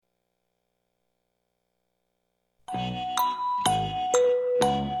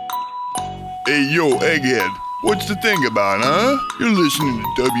Hey, yo, Egghead, what's the thing about, huh? You're listening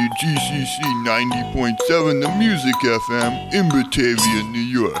to WGCC 90.7 The Music FM in Batavia, New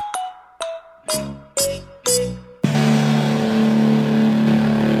York.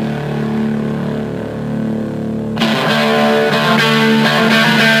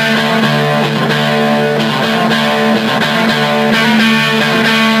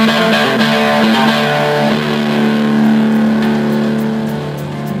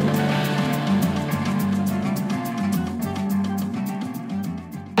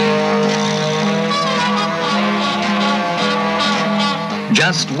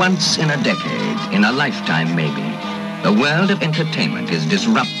 Just once in a decade, in a lifetime maybe, the world of entertainment is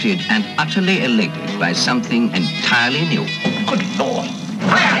disrupted and utterly elated by something entirely new. Good Lord.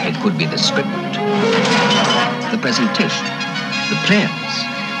 It could be the script, the presentation, the players,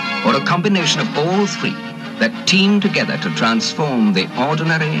 or a combination of all three that team together to transform the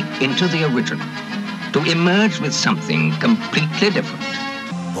ordinary into the original, to emerge with something completely different.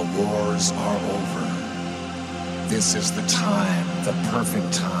 The wars are over. This is the time, the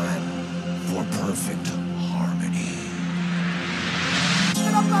perfect time for perfect harmony.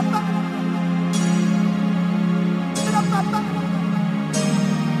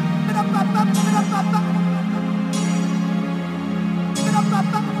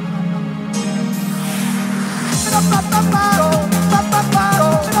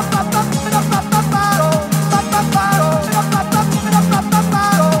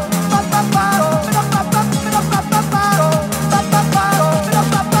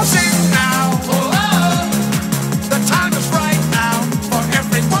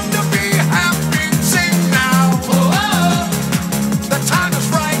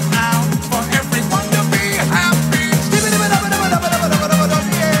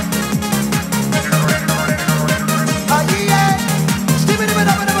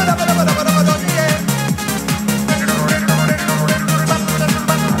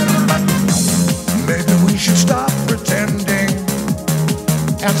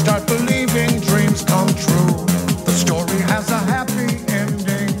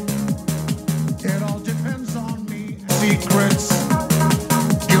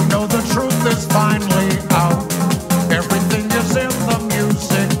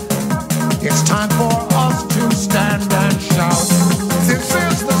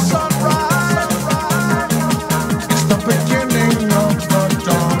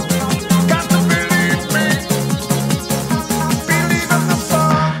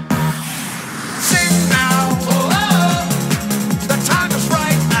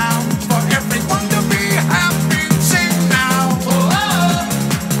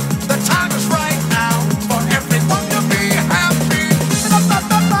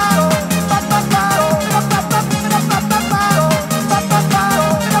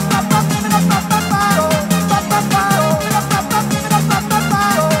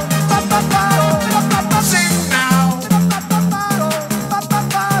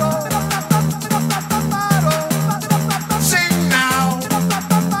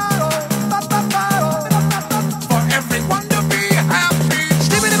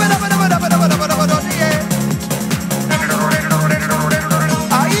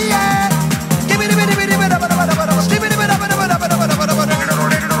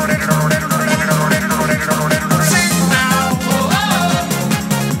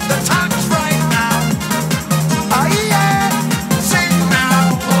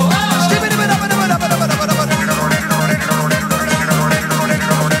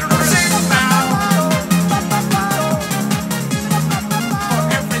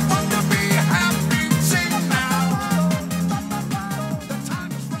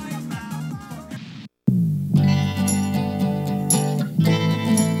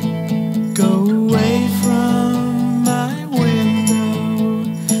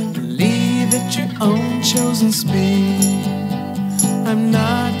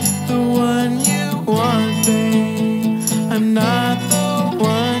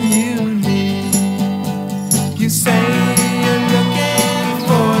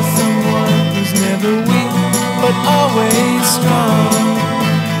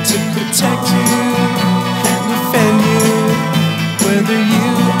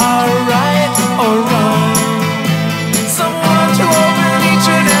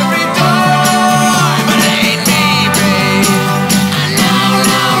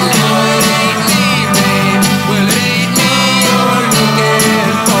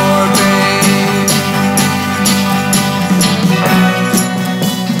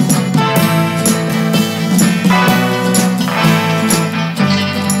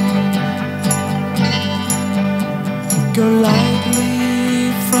 Go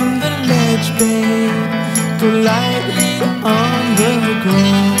lightly from the ledge babe, go lightly on the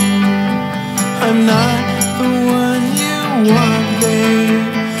ground. I'm not the one you want, babe,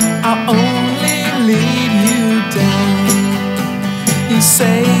 I'll only lead you down. You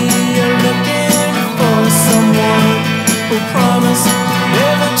say you're looking for someone who'll promise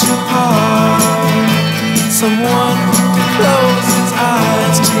never to part, someone to close his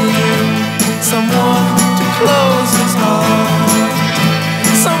eyes to you, someone to close his heart,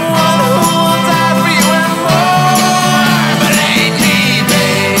 someone who will die for you and more. But it ain't me,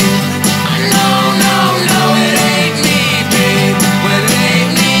 babe. No, no, no, it ain't me, babe. Well, it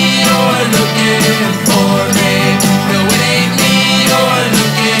ain't me you're looking for, babe. No, it ain't me you're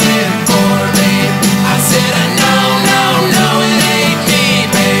looking for, babe. I said no, no, no, it ain't me,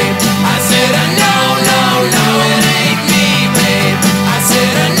 babe. I said no, no, no, it ain't me, babe. I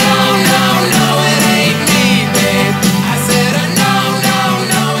said no, no, no, it ain't me, babe. I said no, no,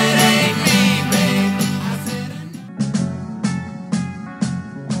 no, it ain't me, babe. I said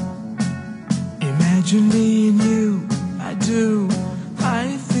Imagine me and you, I do.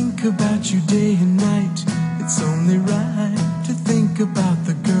 I think about you day and night. It's only right to think about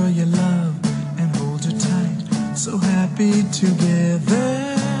the girl you love and hold her tight. So happy together.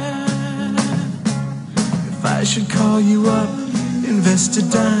 If I should call you up, invest a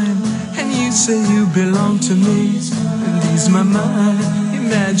dime, and you say you belong to me, and ease my mind.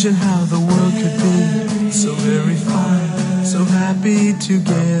 Imagine how the world could be so very fine, so happy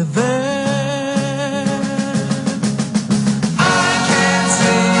together. I can't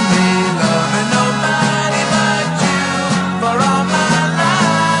see me loving nobody but you for all my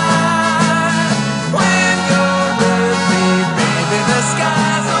life. When you're with me, baby, the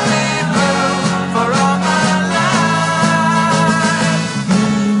skies will be blue for all my life. Me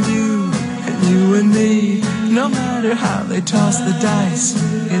and you and me, no matter how they toss the dice,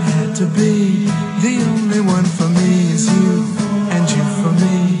 it had to be. The only one for me is you, and you for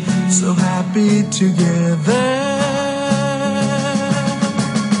me, so happy together.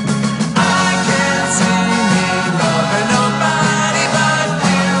 I can't see me loving nobody but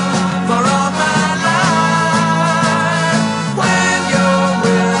you for all my life. When you're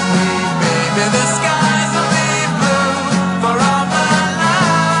with me, baby, the skies will be blue for all my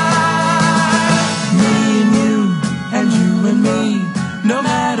life. Me and you and me, no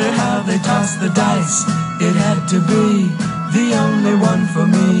matter how they toss the dice, it had to be. The only one for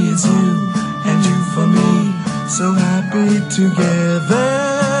me is you, and you for me, so happy together.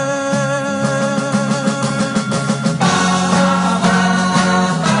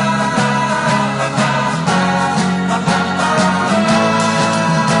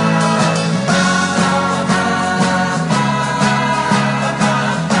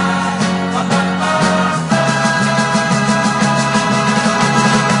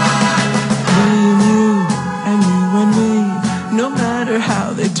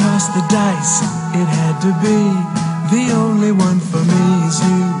 The dice, it had to be. The only one for me is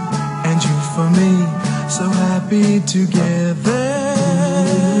you, and you for me, so happy together,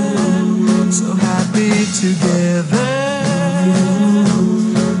 so happy together.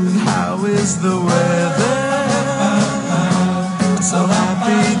 And how is the weather? So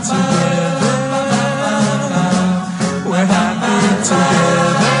happy together, we're happy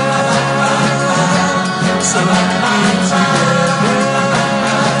together, so happy together.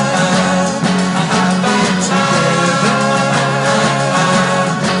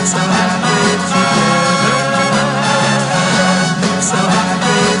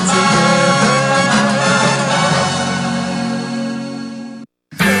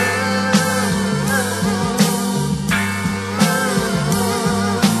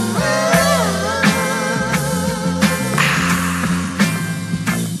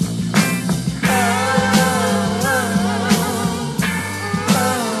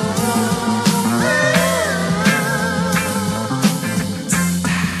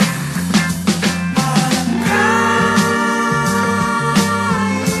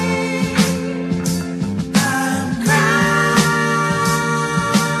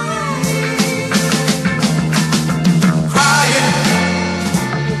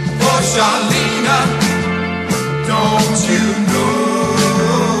 Charlena, don't you know?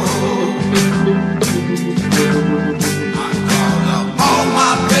 I call up all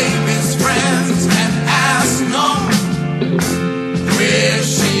my baby's friends and ask them where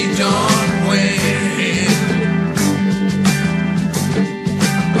she done went,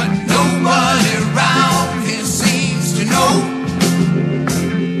 but nobody around here seems to know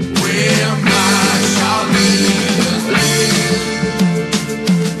where my Charlena's been.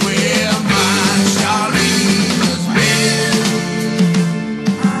 Where my Charlena's been.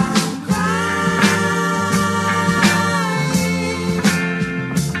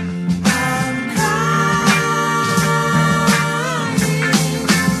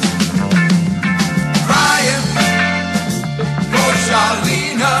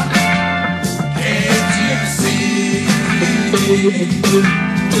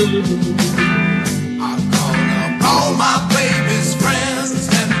 All my baby's friends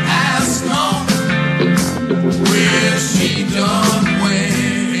and asked them where she done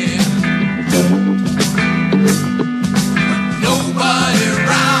went. But nobody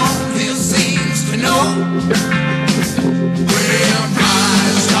around here seems to know where my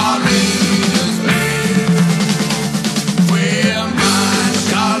Charlene has been. Where my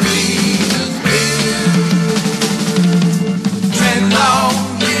Charlene has been. 10 long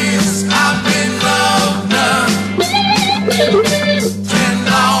years I've been loved her. 10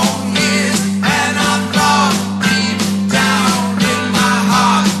 long years, and I thought deep down in my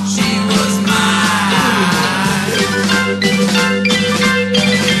heart she was mine.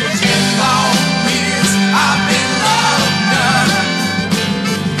 10 long years I've been loved her.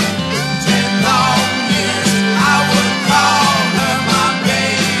 10 long years I would call her my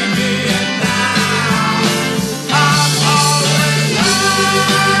baby, and now I'm always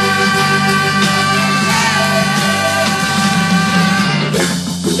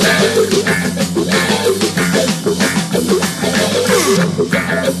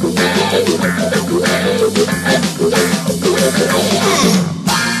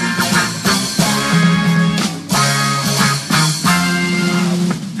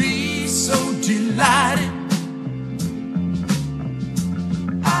be so delighted.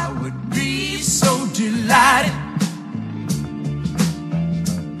 I would be so delighted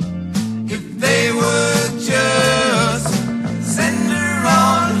if they would just send her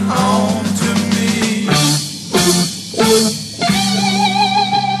on home to me.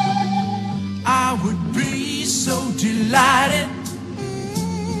 I would be so delighted.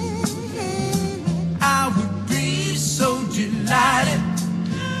 I would be so delighted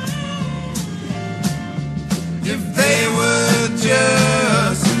if they would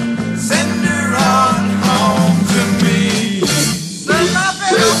just send her on home to me. Send my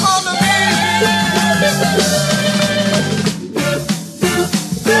baby home to me. Send my baby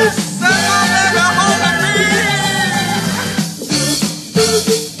home to me. Send my baby home.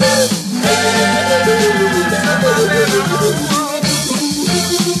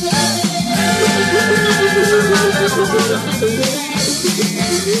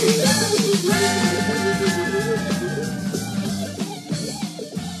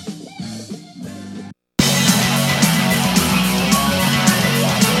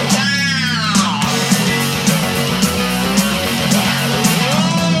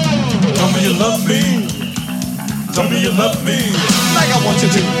 Tell me you love me. Tell me you love me. Like I want you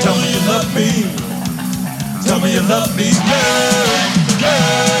to. Tell me you love me. Tell me you love me. Girl,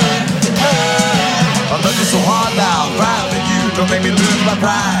 girl, girl. I love you so hard now. I'm proud of you. Don't make me lose my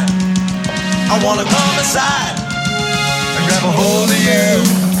pride. I wanna come inside and grab a hold of you.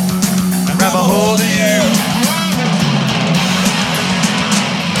 And grab a hold of you.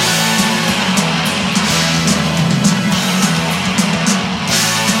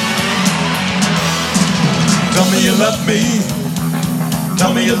 Tell me you love me.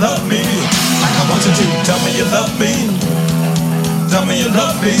 Tell me you love me. Like I want you to. Tell me you love me. Tell me you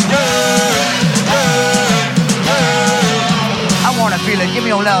love me. Girl, girl, girl. I wanna feel it. Give me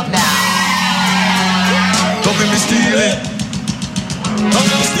your love now. Don't make me steal it. Don't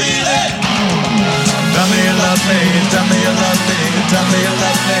make me steal it. Tell me you love me. Tell me you love me. Tell me you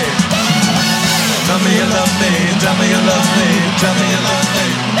love me. Tell me you love me. Tell me you love me. Tell me you love me.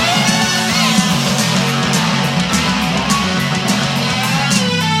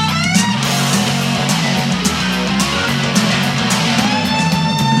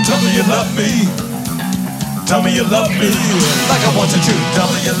 Tell me you love me. Tell me you love me. Like I want you to. Tell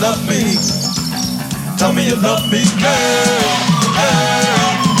me you love me. Tell me you love me. Girl,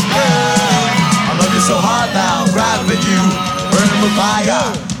 girl, girl. I love you so hard now. I'm grabbing you. Burning with fire.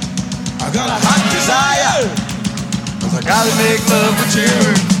 I got a hot desire. 'Cause I gotta make love with you.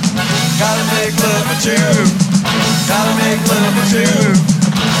 Gotta make love with you. Gotta make love with you.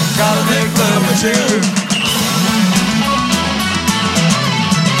 Gotta make love with you.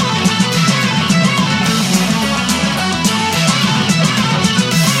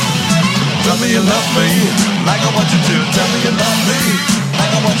 Tell me you love me, like I want you to. Tell me you love me,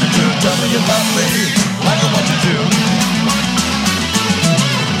 like I want you to. Tell me you love me, like I want you to.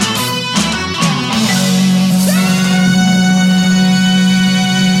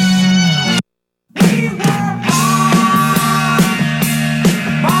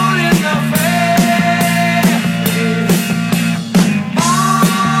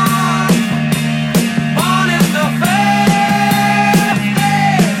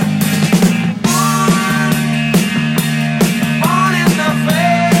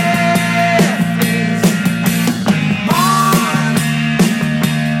 Born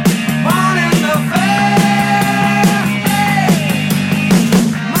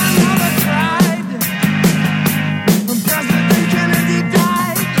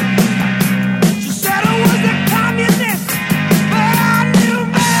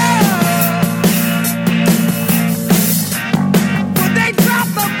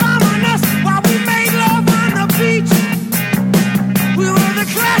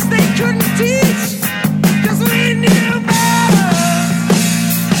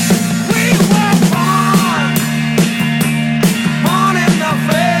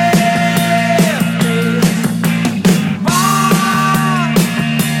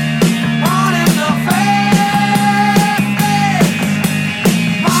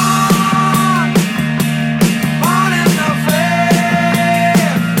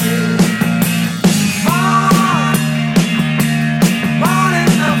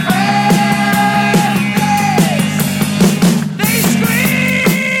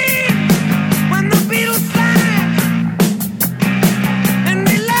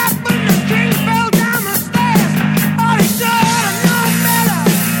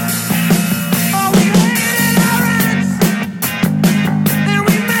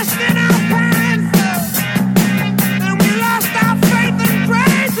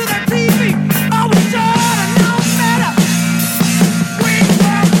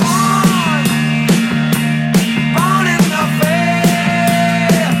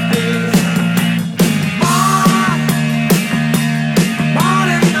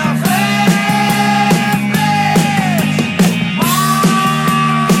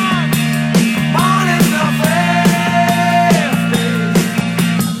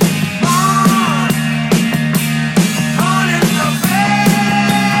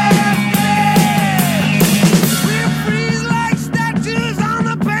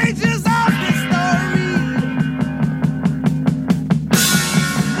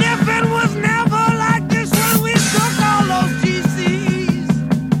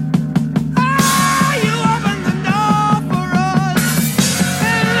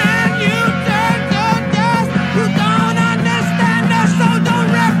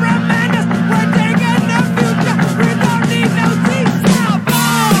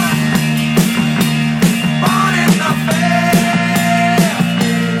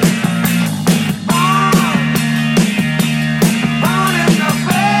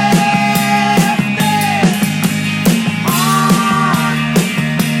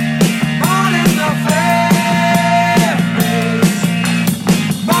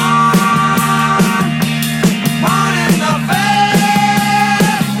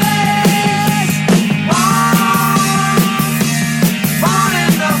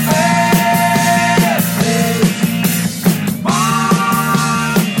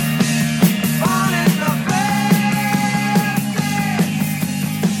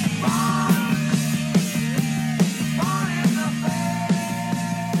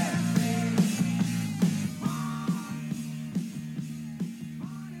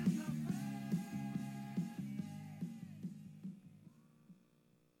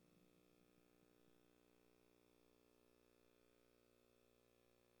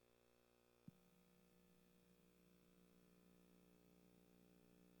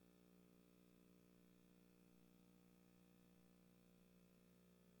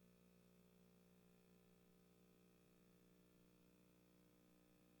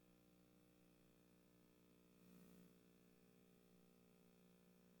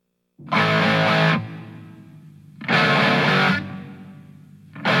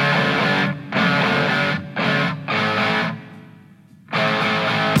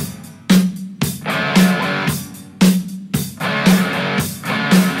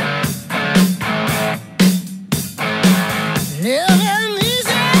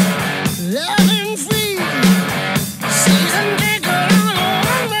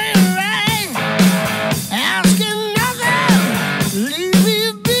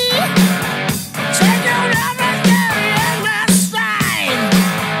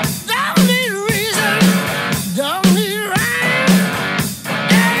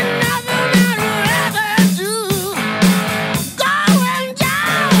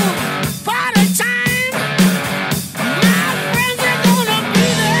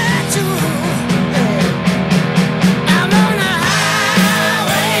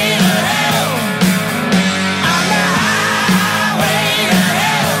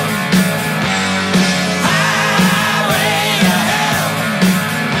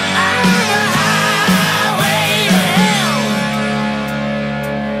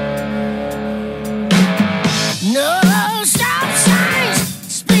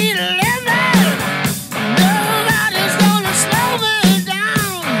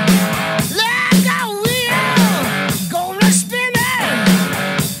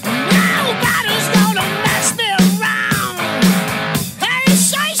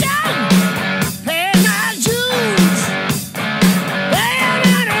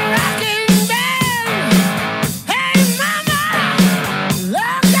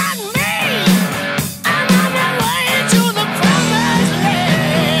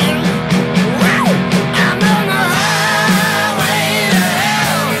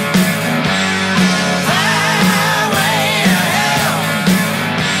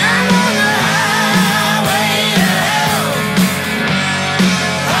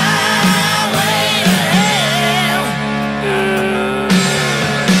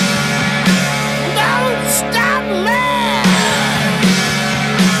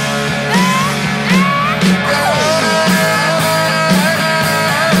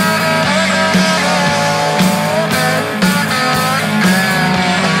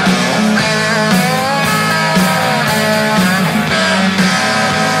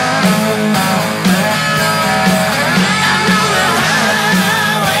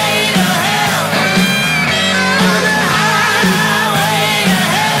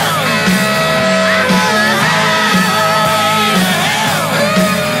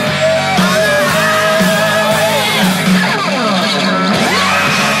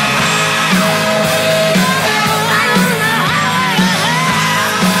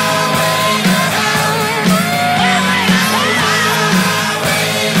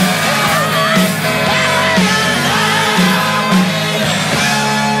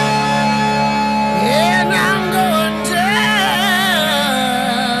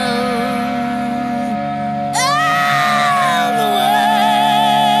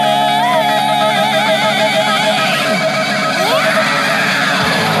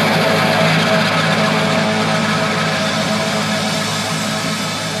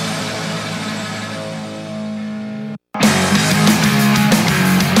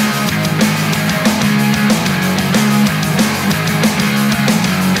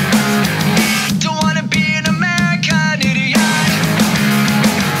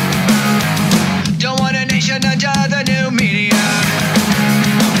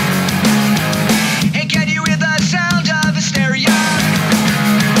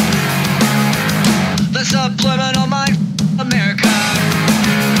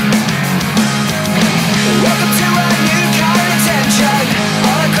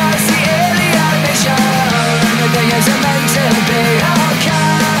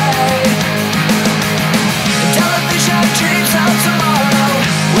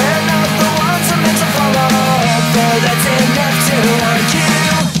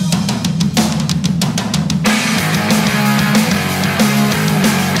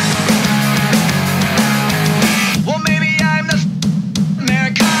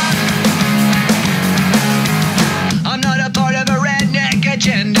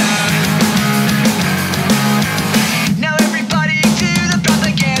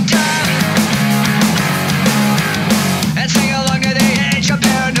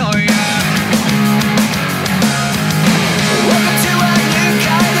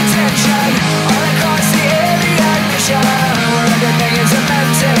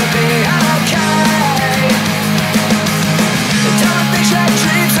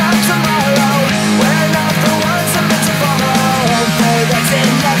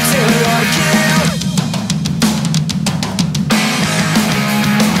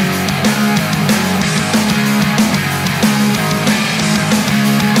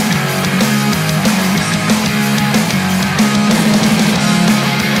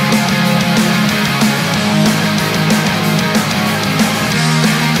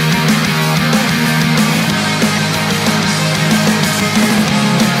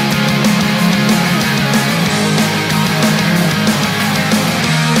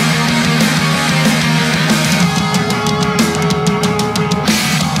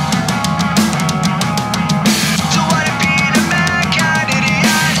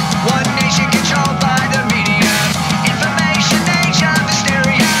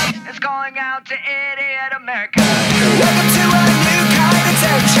to idiot America. Welcome to a new kind of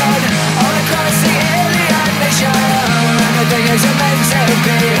tension all across the alien nation. Everything is meant to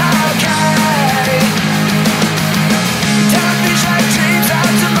be okay. Don't be like dreams of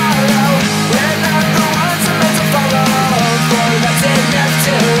tomorrow. We're not the ones that meant to follow. For that's enough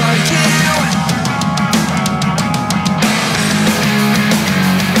to argue.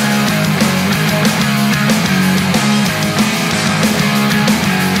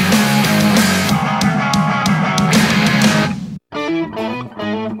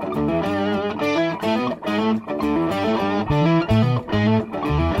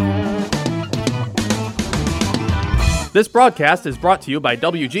 This broadcast is brought to you by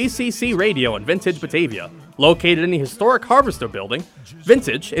WGCC Radio in Vintage, Batavia. Located in the historic Harvester Building,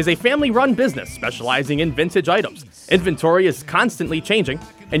 Vintage is a family-run business specializing in vintage items. Inventory is constantly changing,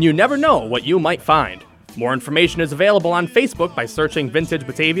 and you never know what you might find. More information is available on Facebook by searching Vintage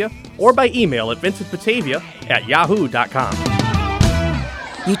Batavia or by email at vintagebatavia@yahoo.com.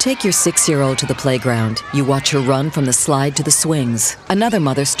 You take your 6-year-old to the playground. You watch her run from the slide to the swings. Another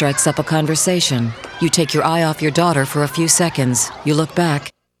mother strikes up a conversation. You take your eye off your daughter for a few seconds. You look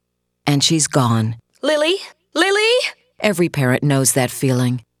back, and she's gone. Lily? Lily? Every parent knows that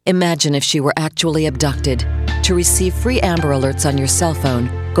feeling. Imagine if she were actually abducted. To receive free Amber Alerts on your cell phone,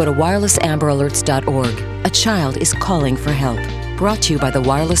 go to wirelessamberalerts.org. A child is calling for help. Brought to you by the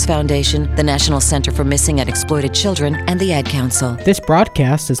Wireless Foundation, the National Center for Missing and Exploited Children, and the Ad Council. This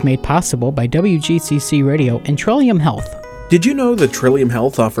broadcast is made possible by WGCC Radio and Trillium Health. Did you know that Trillium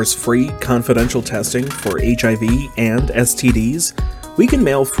Health offers free, confidential testing for HIV and STDs? We can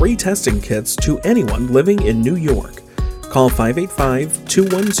mail free testing kits to anyone living in New York. Call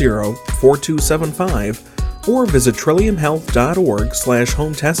 585-210-4275 or visit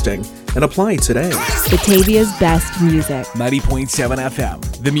trilliumhealth.org/home testing and apply today. Batavia's best music. 90.7 FM,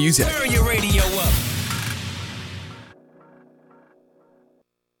 the music. Turn your radio up.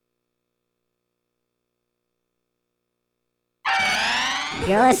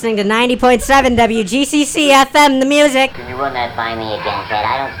 You're listening to 90.7 WGCC FM, the music. Can you run that by me again, Fred?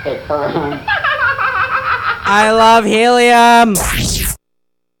 I don't speak balloon. I love helium.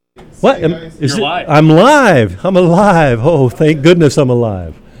 What? You're live. I'm live. I'm alive. Oh, thank goodness I'm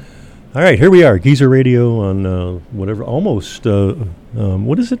alive. All right, here we are. Geezer Radio on almost,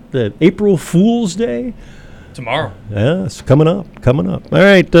 what is it? April Fool's Day? Tomorrow. Yeah, it's coming up. All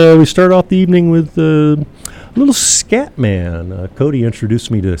right, we start off the evening with a little Scatman. Cody introduced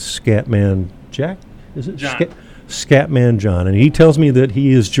me to Scatman Jack. Is it? John. Scatman John. And he tells me that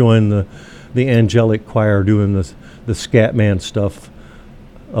he has joined the angelic choir doing the Scatman stuff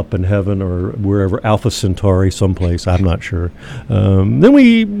up in heaven or wherever, Alpha Centauri someplace, I'm not sure. Then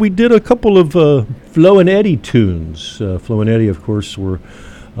we did a couple of Flo and Eddie tunes. Flo and Eddie, of course, were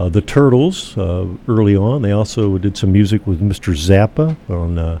the Turtles early on. They also did some music with Mr. Zappa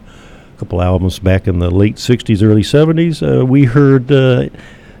on a couple albums back in the late 60s, early 70s. We heard It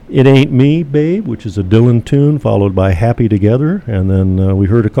Ain't Me, Babe, which is a Dylan tune, followed by Happy Together. And then we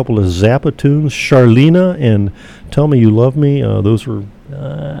heard a couple of Zappa tunes, Charlena and Tell Me You Love Me. Those were,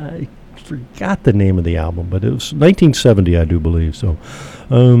 I forgot the name of the album, but it was 1970, I do believe. So,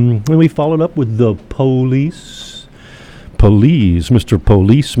 and we followed up with The Police, Mr.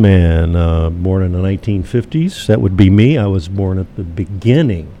 Policeman, born in the 1950s. That would be me. I was born at the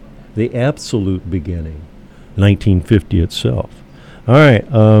beginning, the absolute beginning, 1950 itself. All right.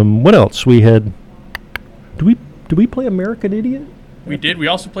 What else? We had. Did we play American Idiot? We did. We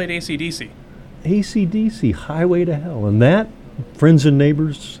also played AC/DC. AC/DC, Highway to Hell, and that Friends and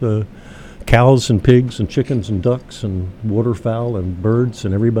Neighbors, cows and pigs and chickens and ducks and waterfowl and birds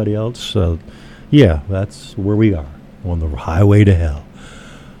and everybody else. Yeah, that's where we are, on the Highway to Hell.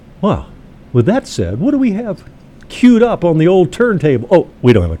 Wow. With that said, what do we have queued up on the old turntable? Oh,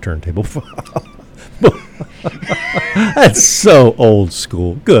 we don't have a turntable. That's so old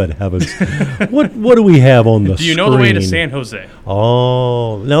school. Good heavens. What do we have on the screen? Do you know the way to San Jose?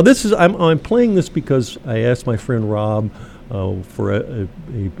 Oh, now this is I'm playing this because I asked my friend Rob for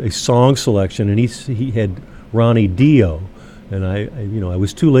a song selection, and he had Ronnie Dio, and I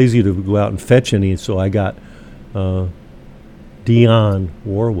was too lazy to go out and fetch any, so I got Dionne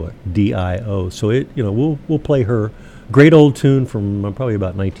Warwick, D-I-O. So we'll play her. Great old tune from probably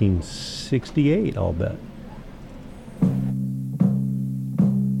about 1968, I'll bet.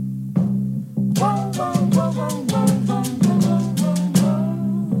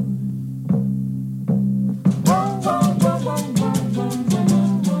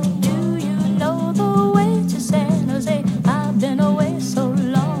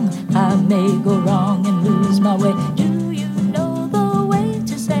 May go wrong and lose my way. Do you know the way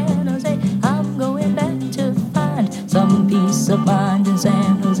to San Jose? I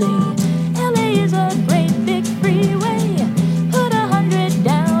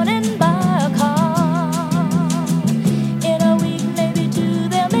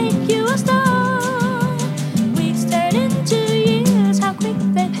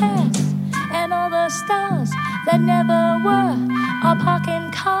never were are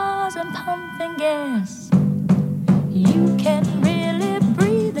parking cars and pumping gas. You can really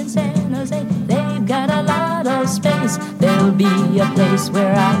breathe in San Jose. They've got a lot of space. There'll be a place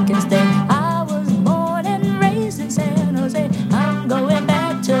where I can stay. I was born and raised in San Jose. I'm going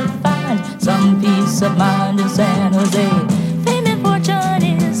back to find some peace of mind in San Jose. Fame and fortune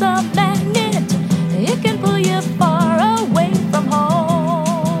is a magnet. It can pull you far away from home.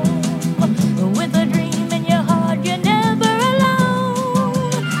 With a dream in your heart, you're never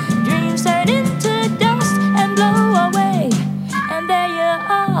alone. Dreams turn into dust and blow away. And there you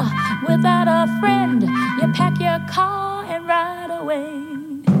are, without a friend. You pack your car and ride away.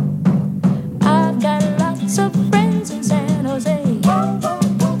 I've got lots of friends in San Jose.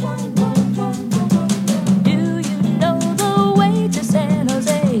 Do you know the way to San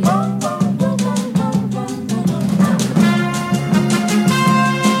Jose?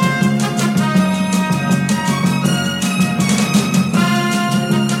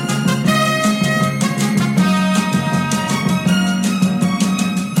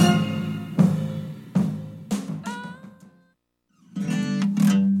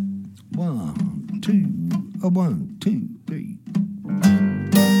 One, two, three.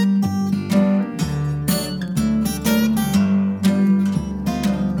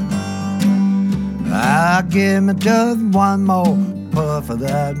 I give me just one more puff of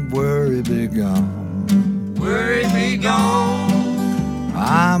that worry be gone. Worry be gone.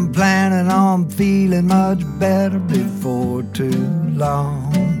 I'm planning on feeling much better before too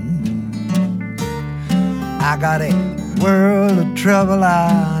long. I got a world of trouble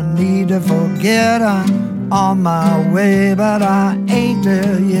I need to forget. I'm on my way, but I ain't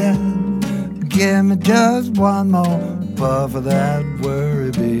there yet. Give me just one more puff of that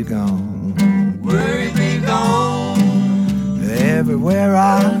worry be gone. Worry be gone. Everywhere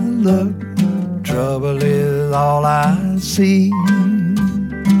I look, trouble is all I see.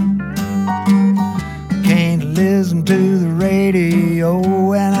 Can't listen to the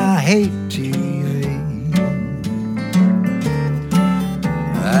radio and I hate TV.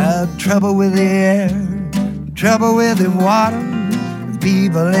 Trouble with the air, trouble with the water.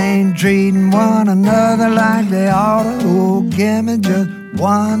 People ain't treating one another like they ought to. Oh, give me just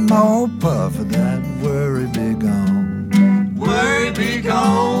one more puff of that worry be gone. Worry be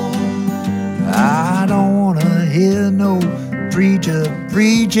gone. I don't wanna hear no preacher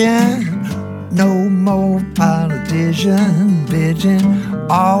preaching, no more politician bitching.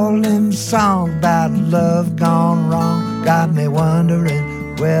 All them songs about love gone wrong got me wondering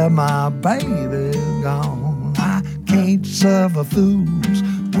where my baby's gone. I can't suffer fools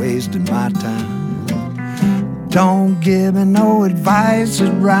wasting my time. Don't give me no advice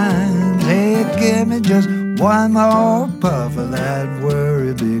that rhymes. Hey, give me just one more puff of that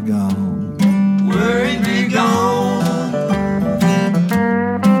worry be gone. Worry be gone.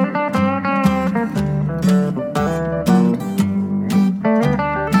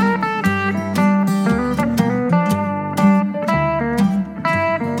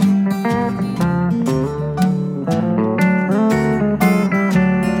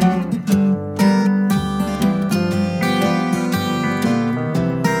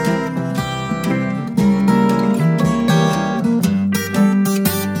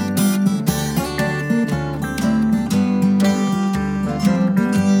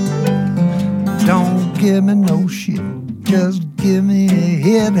 Give me no shit, just give me a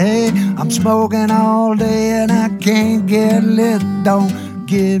hit. Hey, I'm smoking all day and I can't get lit. Don't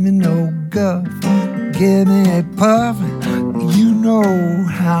give me no guff, give me a puff. You know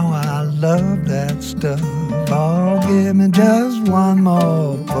how I love that stuff. Oh, give me just one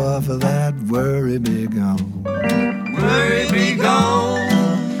more puff of that worry be gone. Worry be gone.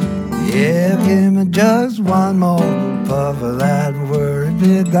 Yeah, give me just one more puff of that worry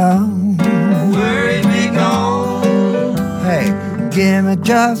be gone. Worry be gone. Hey, give me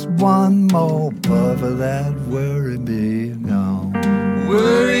just one more puff of that worry be gone.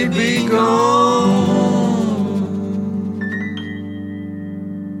 Worry be gone.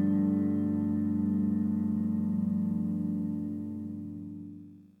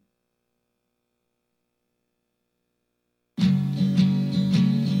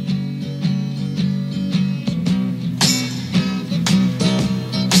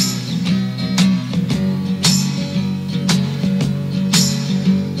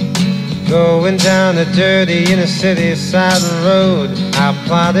 Going down the dirty inner city side road, I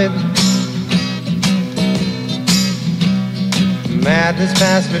plotted. Madness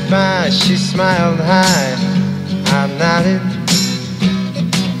passed me by, she smiled high, I nodded.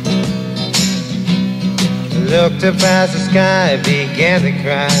 Looked up past the sky, began to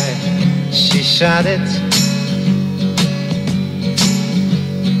cry, she shot it.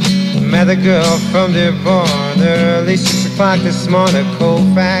 Met a girl from Dearborn, early 6 o'clock this morning,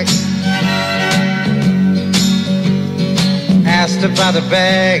 Colfax. Asked about the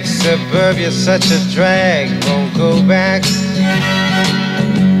bag, suburbia's such a drag, won't go back.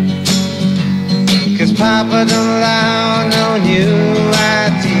 Cause Papa don't allow no new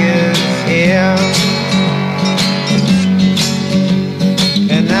ideas here.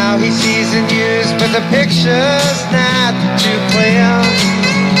 And now he sees the news, but the picture's not too clear.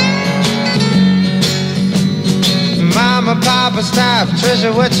 Mama, Papa, stop,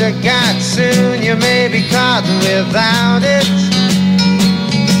 treasure what you got. Soon you may be caught without it.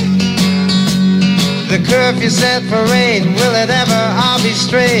 The curfew set for rain, will it ever all be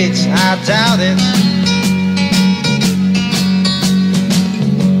straight? I doubt it.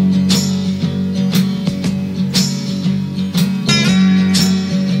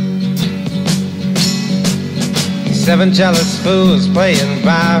 Seven jealous fools playing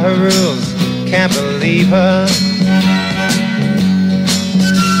by her rules, can't believe her.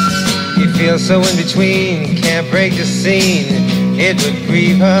 He feels so in between, can't break the scene, it would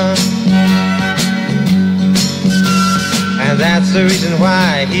grieve her. And that's the reason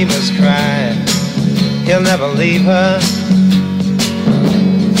why he must cry, he'll never leave her.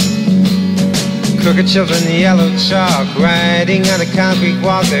 Crooked children, yellow chalk, riding on a concrete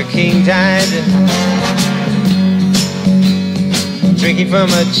walk, their king died. Drinking from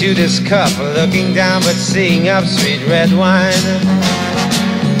a Judas cup, looking down but seeing up, sweet red wine.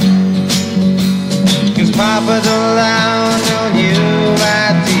 Cause Papa don't allow no new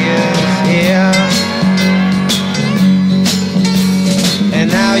ideas here.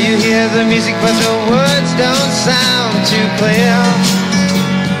 And now you hear the music but the words don't sound too clear.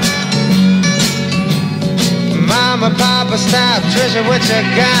 Mama, Papa, stop, treasure what you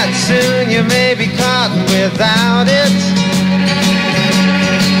got. Soon you may be caught without it.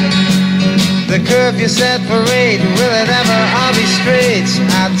 The curfew set for 8, will it ever all be straight?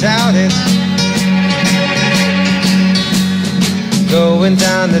 I doubt it. Going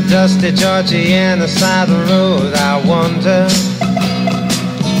down the dusty Georgiana side of the road, I wonder.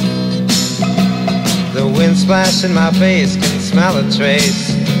 The wind splash in my face, can smell a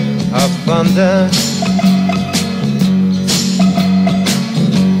trace of thunder.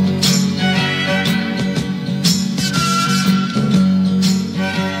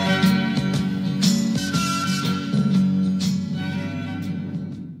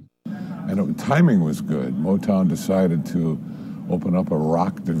 Timing was good. Motown decided to open up a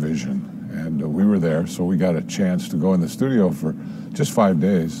rock division, and we were there, so we got a chance to go in the studio for just 5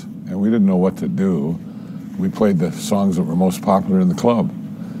 days, and we didn't know what to do. We played the songs that were most popular in the club,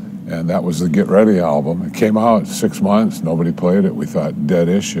 and that was the Get Ready album. It came out 6 months, nobody played it. We thought, dead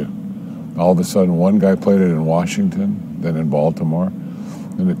issue. All of a sudden, one guy played it in Washington, then in Baltimore,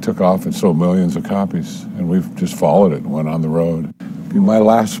 and it took off and sold millions of copies, and we've just followed it and went on the road. My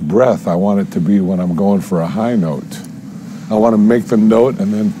last breath, I want it to be when I'm going for a high note. I want to make the note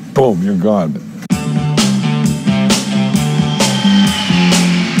and then boom, you're gone.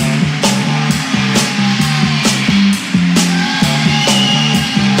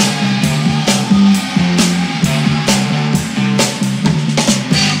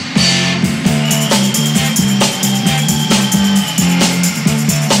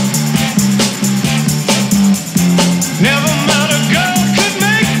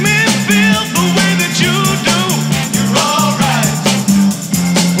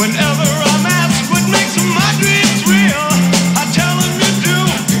 Whenever I'm at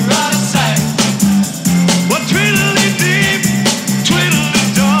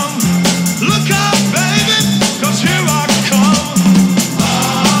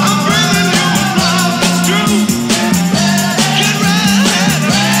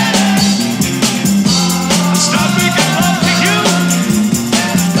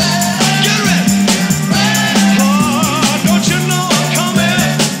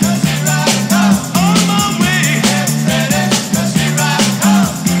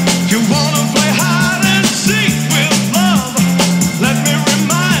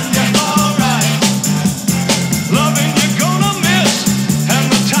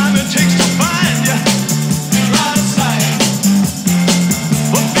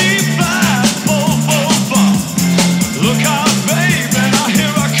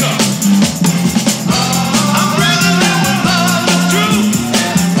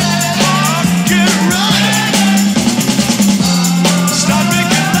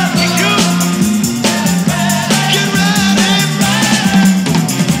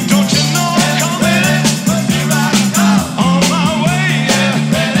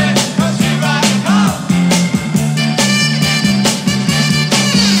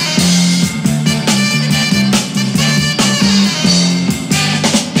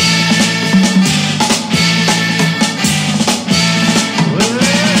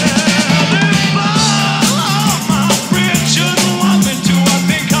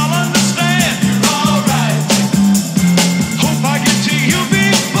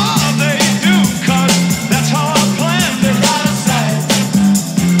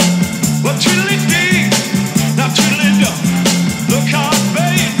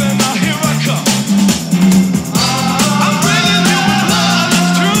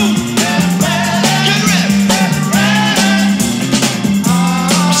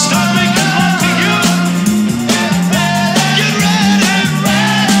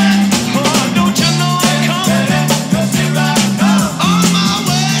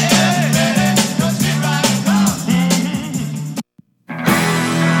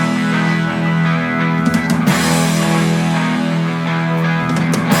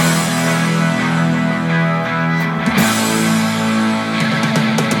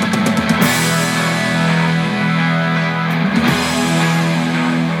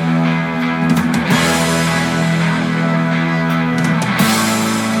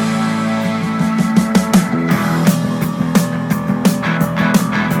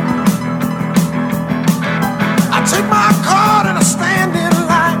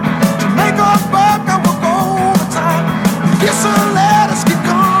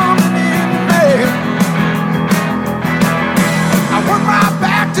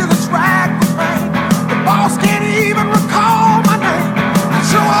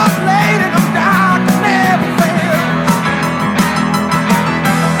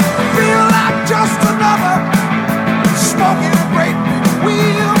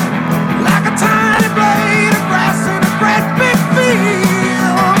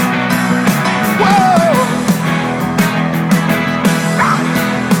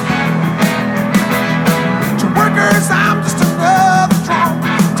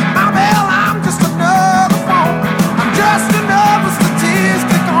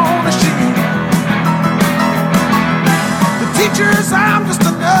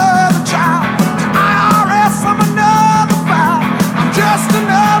just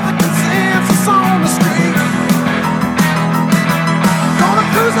another consensus on the street. Gonna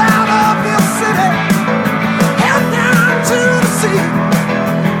cruise out of this city, head down to the sea.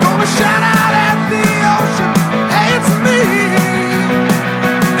 Gonna shout out at the ocean, hey, it's me.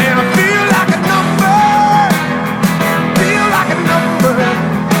 And I feel like a number, feel like a number,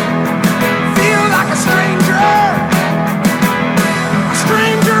 feel like a stranger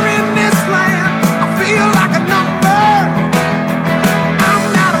in this land. I feel like a number. I'm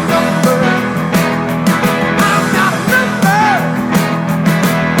not a number. I'm not a number.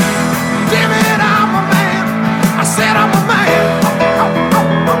 Damn it, I'm a man. I said I'm a man.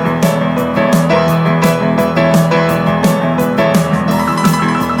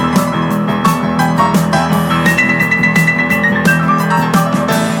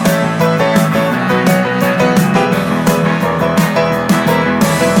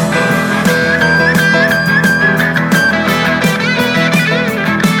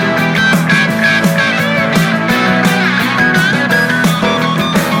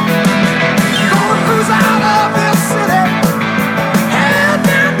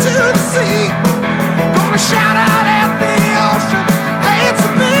 Shout out at the ocean, hey, it's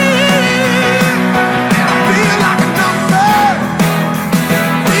me. And I feel like a number,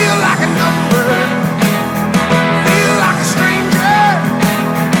 feel like a number, feel like a stranger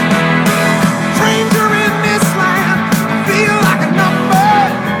in this land. Feel like a number.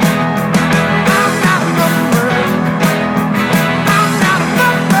 I'm not a number. I'm not a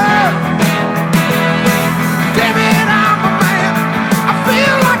number. Damn it, I'm a man. I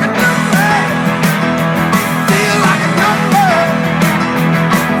feel like a number.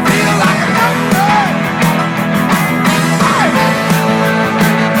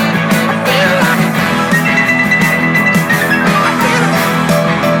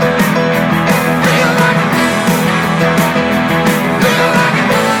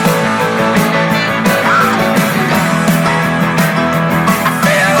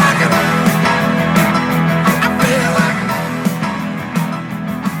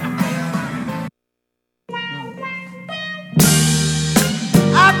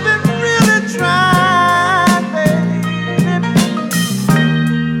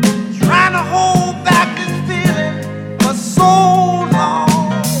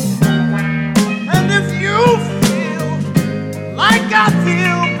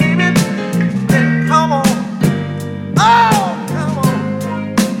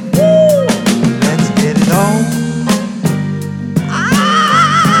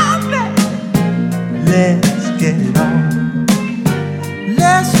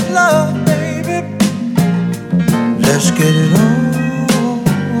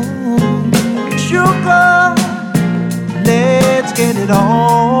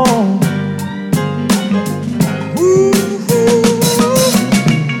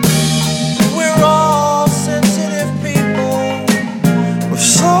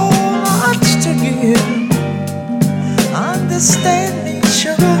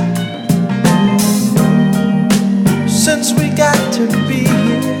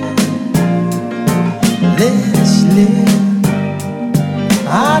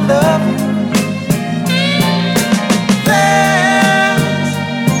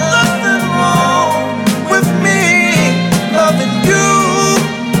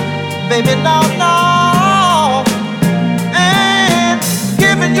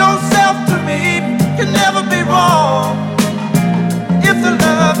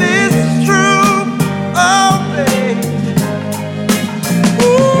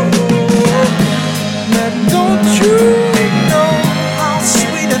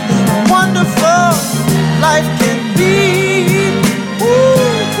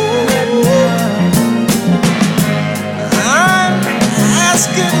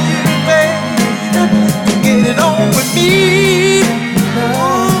 Asking you, babe.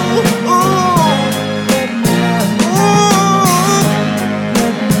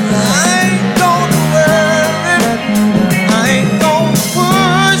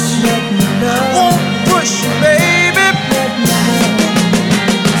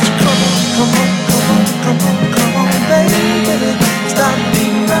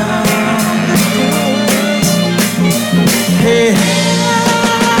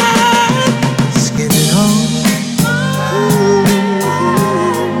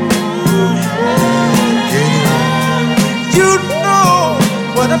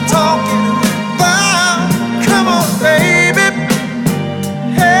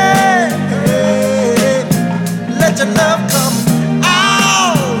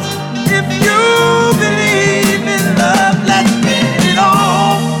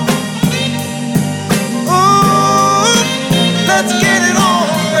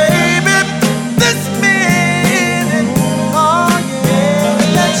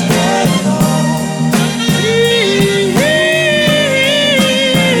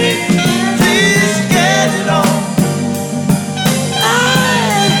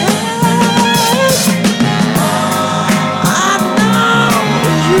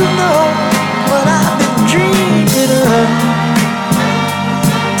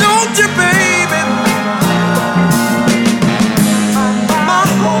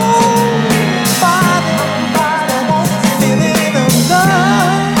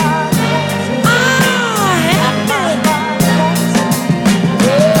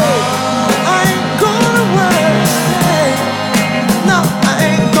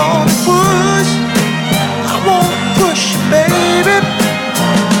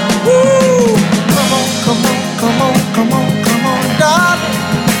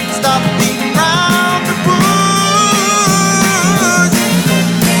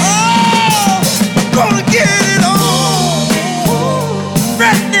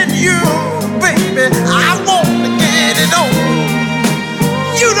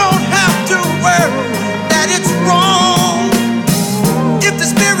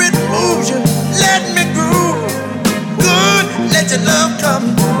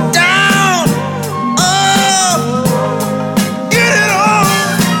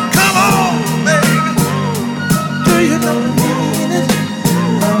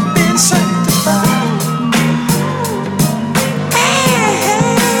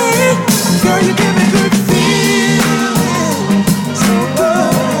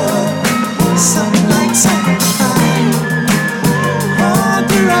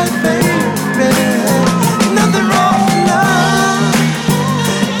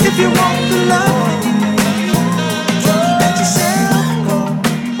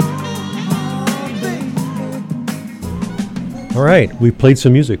 All right, we played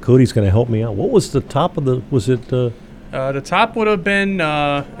some music. Cody's going to help me out. What was the top of the? Was it? The top would have been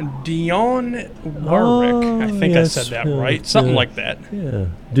Dionne Warwick. I think I said that right. Something like that. Yeah.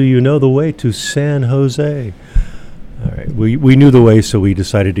 Do you know the way to San Jose? All right. We knew the way, so we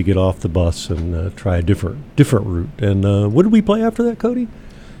decided to get off the bus and try a different route. And what did we play after that, Cody?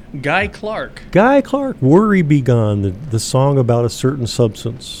 Guy Clark. Guy Clark, Worry Be Gone, the song about a certain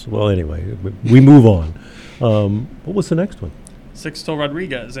substance. Well, anyway, we move on. What was the next one? Sixto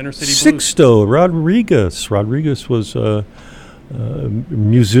Rodriguez, Inner City Blues. Sixto Rodriguez. Rodriguez was a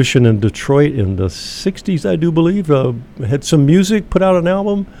musician in Detroit in the 60s, I do believe. Had some music, put out an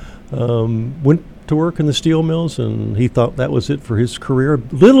album, went to work in the steel mills, and he thought that was it for his career.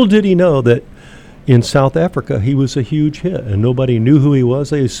 Little did he know that in South Africa he was a huge hit, and nobody knew who he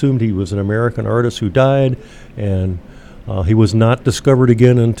was. They assumed he was an American artist who died, and he was not discovered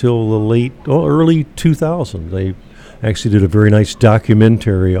again until the early 2000s. They actually did a very nice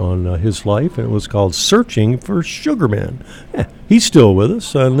documentary on his life, and it was called Searching for Sugar Man. Yeah, he's still with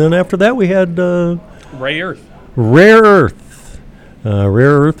us. And then after that we had Ray Earth. Rare Earth.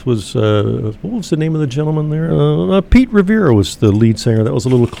 Rare Earth was, what was the name of the gentleman there? Pete Rivera was the lead singer. That was a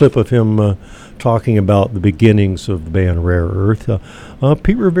little clip of him talking about the beginnings of the band Rare Earth.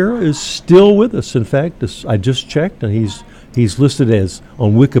 Pete Rivera is still with us. In fact, I just checked, and he's listed as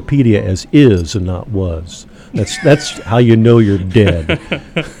on Wikipedia as is and not was. That's how you know you're dead.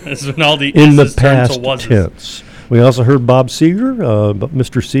 That's when all the in the past tense. We also heard Bob Seger. But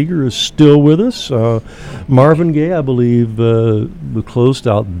Mr. Seger is still with us. Marvin Gaye, I believe, we closed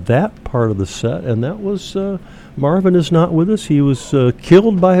out that part of the set, and that was Marvin is not with us. He was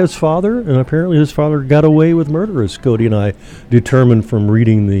killed by his father, and apparently his father got away with murder, as Cody and I determined from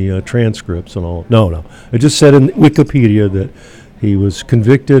reading the transcripts and all. No. It just said in Wikipedia that he was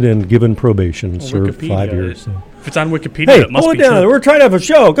convicted and given probation, served 5 years. If it's on Wikipedia, hey, it must hold be it down. true. We're trying to have a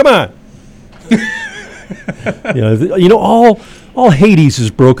show. Come on. All Hades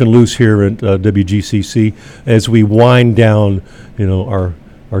is broken loose here at WGCC as we wind down,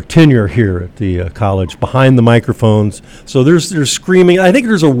 our tenure here at the college behind the microphones. So there's screaming. I think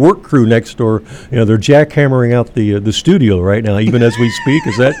there's a work crew next door. They're jackhammering out the studio right now, even as we speak.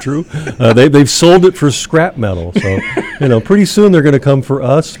 Is that true? They've sold it for scrap metal. So pretty soon they're going to come for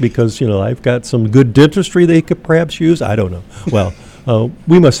us because I've got some good dentistry they could perhaps use. I don't know. Well,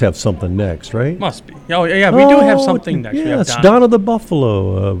 we must have something next, right? Must be. Oh yeah, we do have something next. Yeah, it's Donna the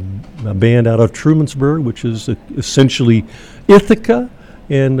Buffalo, a band out of Trumansburg, which is essentially Ithaca.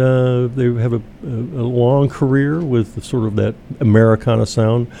 And they have a long career with sort of that Americana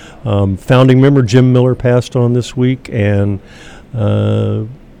sound. Founding member Jim Miller passed on this week, and we're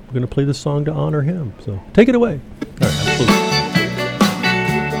going to play this song to honor him. So take it away. All right, absolutely.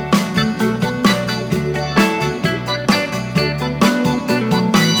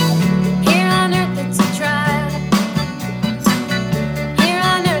 Here on earth,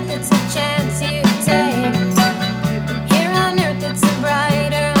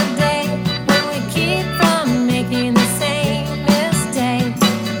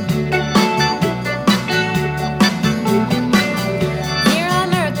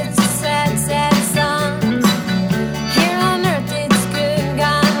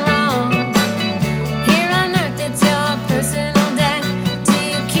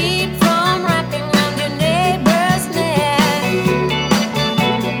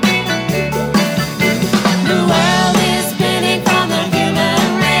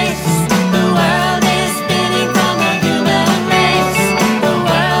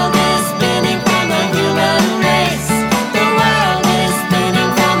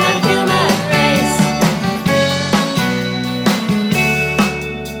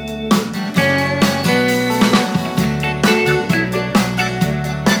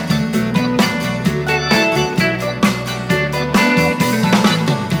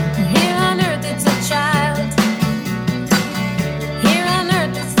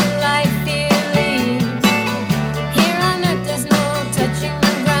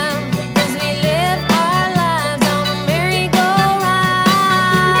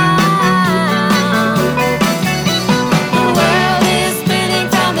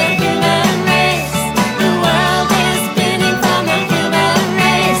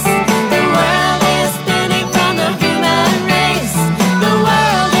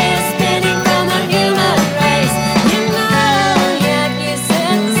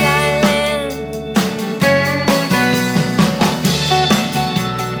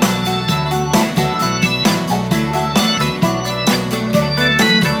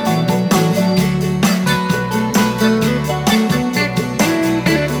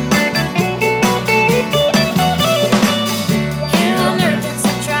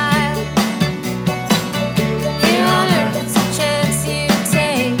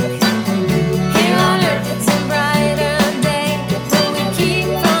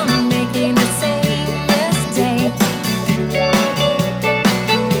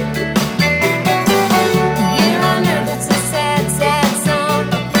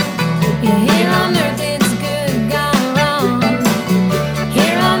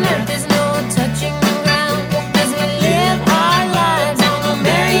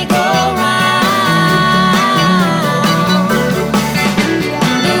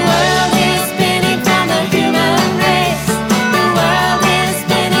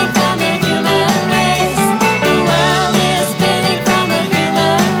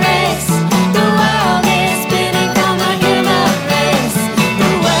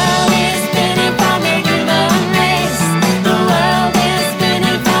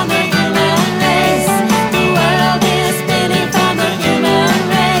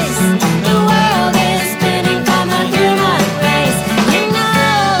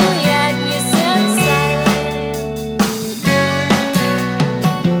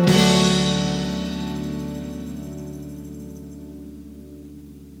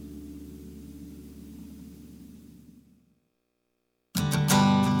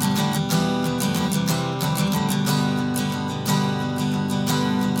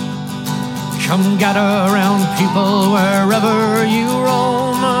 Come gather around, people, wherever you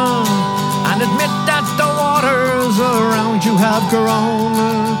roam, and admit that the waters around you have grown,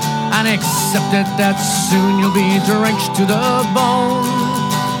 and accept it that soon you'll be drenched to the bone.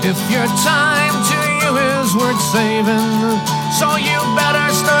 If your time to you is worth saving, so you better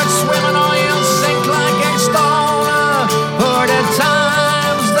start swimming or you'll sink like a stone. For the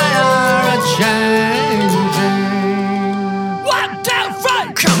times they are a-changing. 1, 2,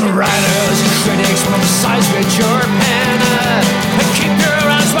 3! Come writers and critics, publicize with your pen, and keep your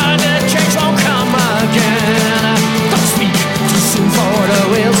eyes wide, the change won't come again. Don't speak too soon for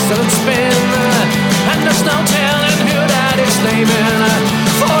the wheels still spin, and there's no telling who that is naming.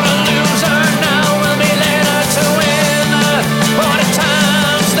 For the loser now will be later to win. For the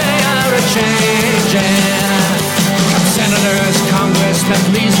times they are a-changing. Come senators, congressmen,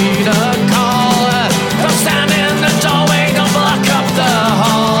 please heed a call. Don't stand in the doorway, don't block up the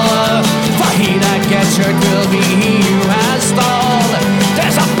hall. For he that gets hurt will be he who has stalled.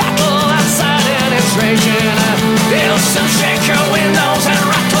 There's a battle outside and it's raging. It'll soon shake your windows and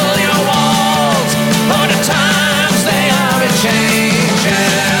rattle your walls. For the times they are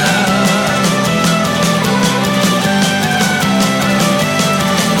a-changing.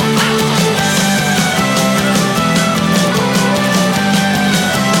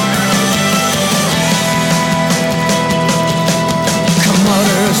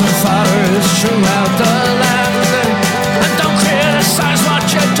 And fathers throughout the land, and don't criticize what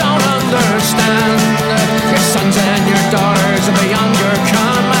you don't understand. Your sons and your daughters are beyond your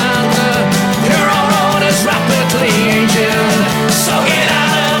command. Your own road is rapidly aging, so get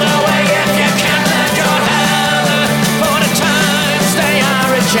out of the way if you can't lend your hand. For the times they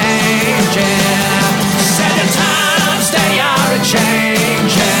are a-changing. Said the times they are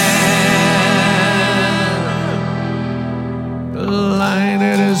a-changing.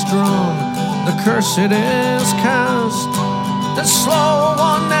 It is drawn, the curse it is cast. The slow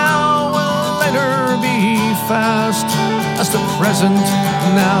one now will later be fast, as the present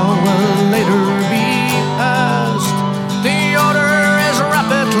now will later be past. The order is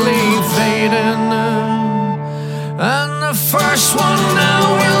rapidly fading, and the first one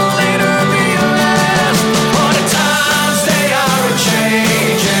now will later be last. For the times they are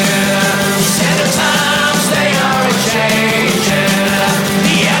a-changing. Say the times they are a-changing.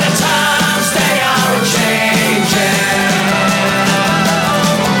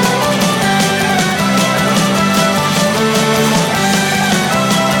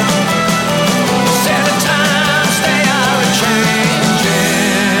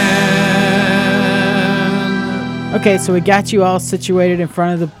 Okay, so we got you all situated in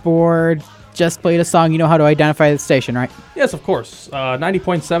front of the board. Just played a song. You know how to identify the station, right? Yes, of course.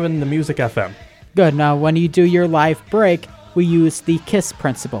 90.7 The Music FM. Good. Now, when you do your live break, we use the KISS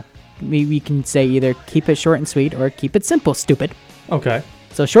principle. We can say either keep it short and sweet or keep it simple, stupid. Okay.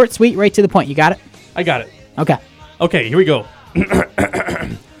 So short, sweet, right to the point. You got it? I got it. Okay. Okay, here we go.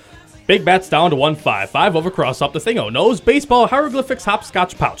 Big bats down to 1-5. 5 over cross up the thingo. Nose, baseball, hieroglyphics,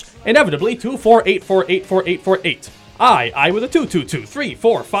 hopscotch, pouch. Inevitably, 2, 4, 8, 4, 8, 4, 8, 4, 8. I with a 2, 2, 2, 3,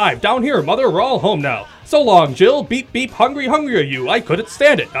 4, 5. Down here, mother, we're all home now. So long, Jill. Beep, beep, hungry, hungry are you. I couldn't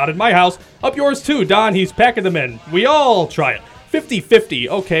stand it. Not in my house. Up yours too, Don. He's packing them in. We all try it. 50-50.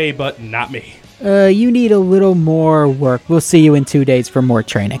 Okay, but not me. You need a little more work. We'll see you in 2 days for more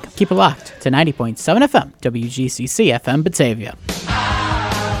training. Keep it locked to 90.7 FM, WGCC FM Batavia.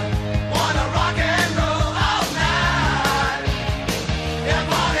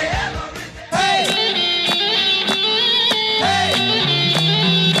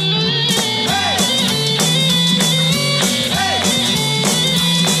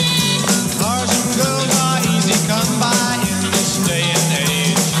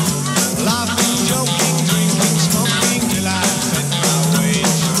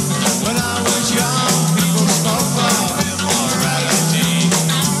 When I was young, people spoke of immorality.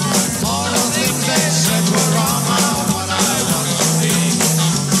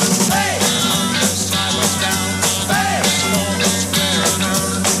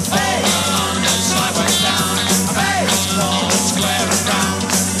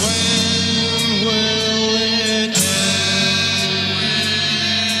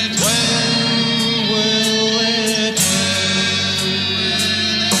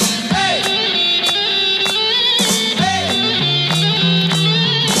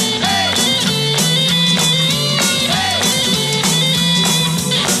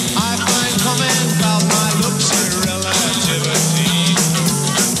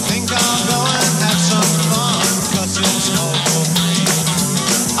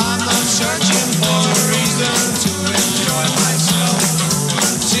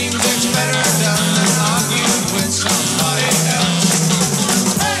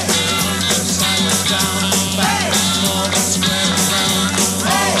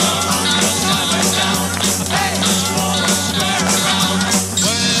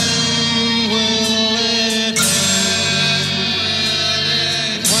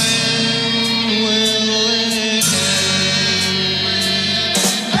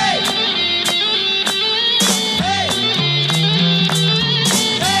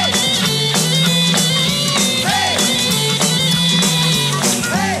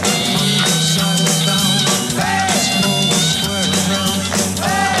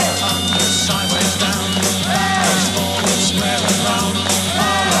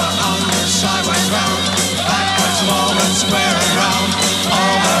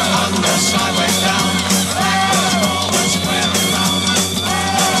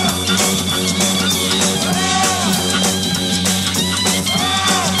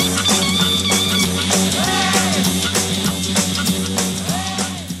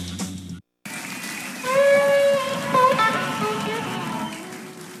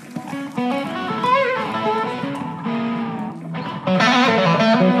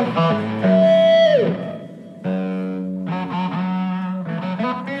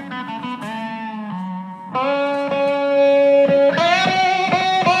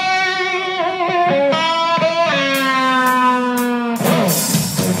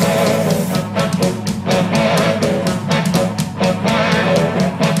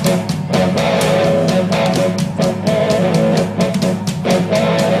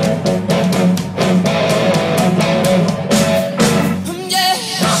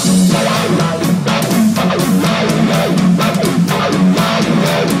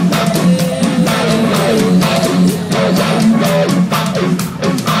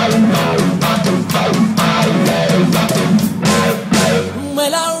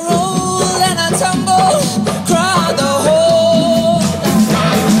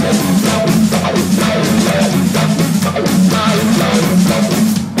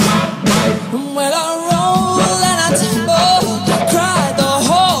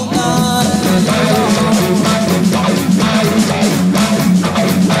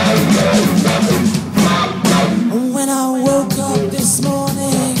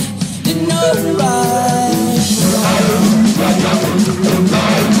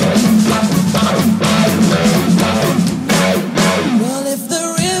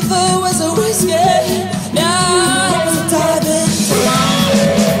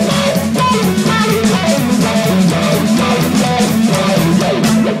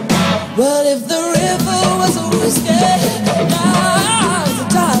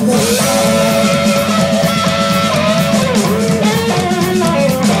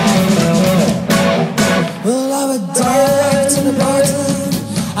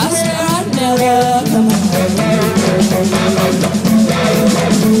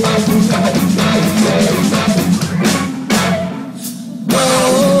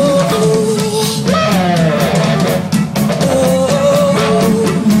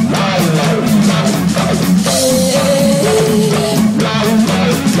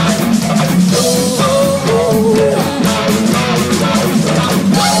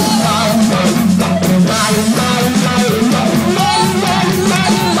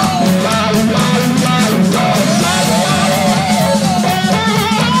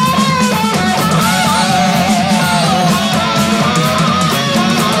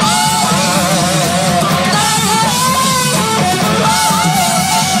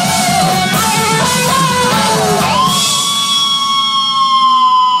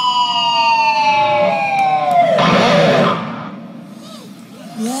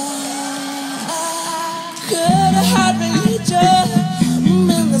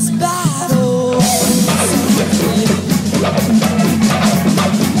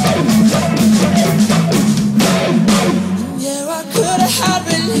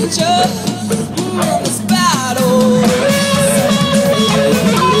 future on this battle.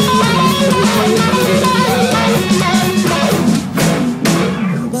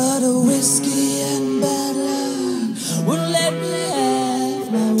 But a whiskey and bad luck won't let me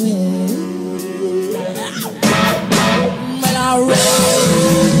have my way. When I roll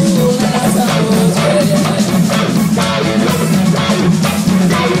and I tumble away.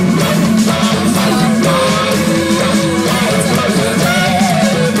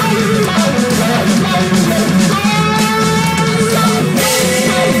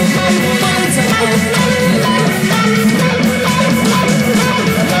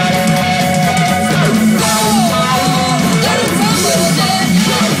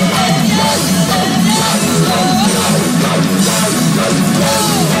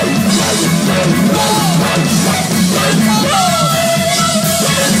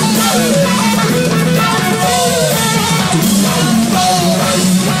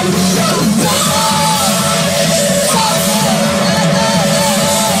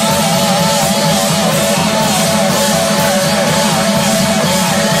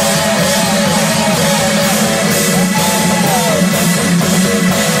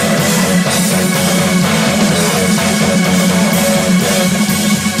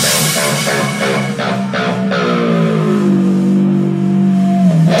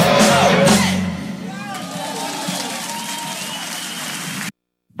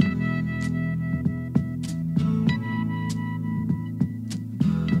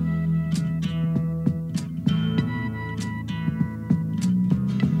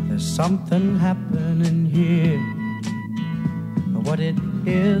 Something happening here. What it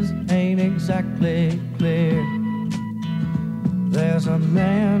is ain't exactly clear. There's a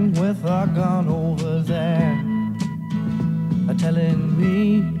man with a gun over there, telling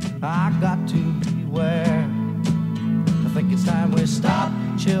me I got to beware. I think it's time we stop.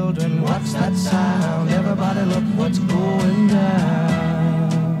 Children, what's that sound? Everybody look what's going down.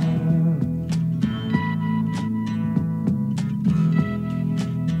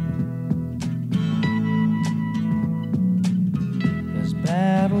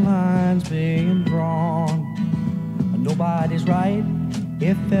 Battle lines being drawn. Nobody's right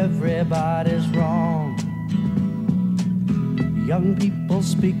if everybody's wrong. Young people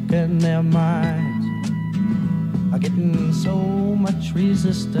speaking their minds are getting so much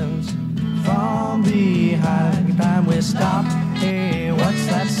resistance from behind. Time we stop. Hey, what's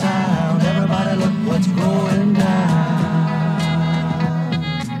that sound? Everybody look what's going down.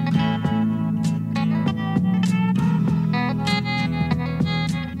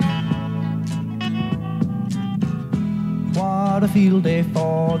 What a field day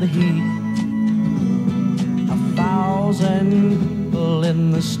for the heat. 1,000 people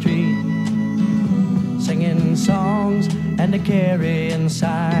in the street, singing songs and carrying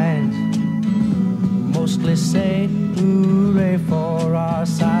signs. Mostly say hooray for our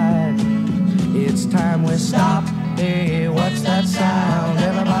side. It's time we stop. Hey, what's that sound?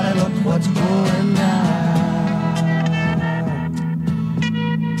 Everybody look what's going down.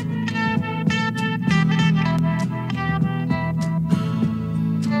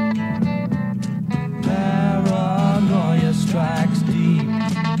 Strikes deep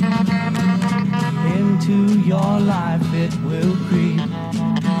into your life, it will creep.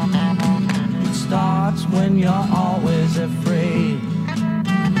 It starts when you're always afraid.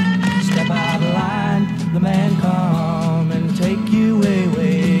 Step out of line, the man come and take you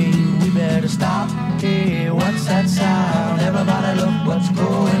away. We better stop. Hey, what's that sound? Everybody look what's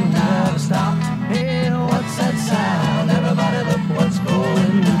going down. Stop. Hey, what's that sound? Everybody look what's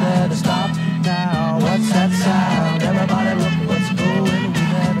going. We better stop now. What's that sound? Everybody look what's going. We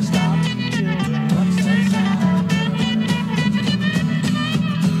better stop. Children, what's that sound?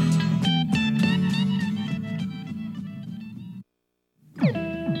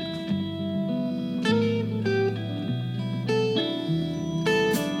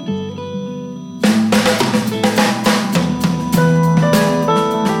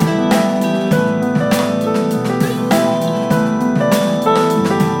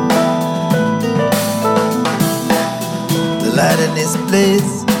 This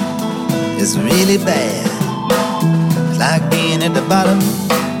place is really bad. It's like being at the bottom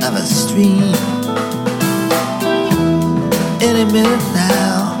of a stream. Any minute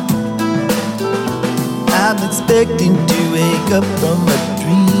now, I'm expecting to wake up from a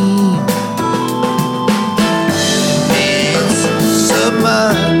dream. It's so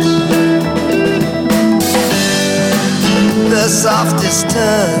much. The softest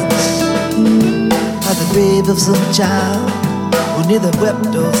touch at the grave of some child who neither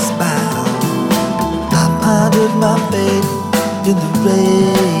wept or smiled. I pondered my fate in the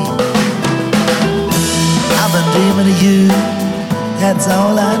rain. I've been dreaming of you, that's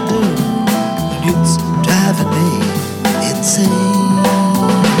all I do. And it's driving me insane.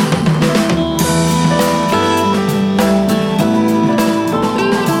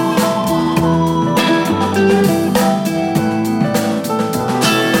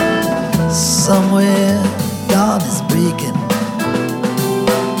 Somewhere dawn is breaking,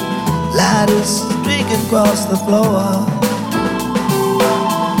 light is streaking across the floor.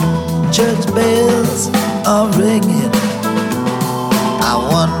 Church bells are ringing, I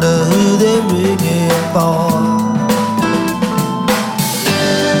wonder who they're ringing for.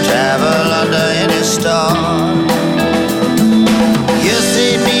 Travel under any star, you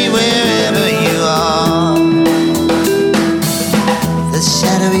see me wherever you are. The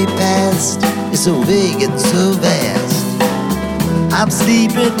shadowy past is so big and so vast, I'm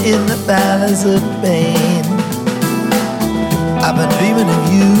sleeping in the palace of pain. I've been dreaming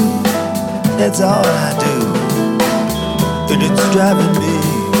of you, that's all I do, and it's driving me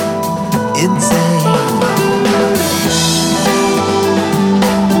insane.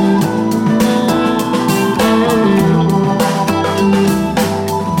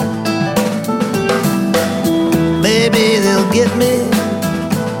 Maybe they'll get me,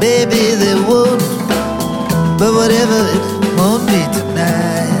 maybe they won't, but whatever, it won't be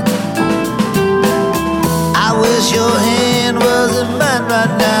tonight. I wish your hand was in mine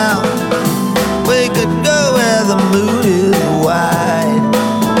right now, we could go where the moon is wide.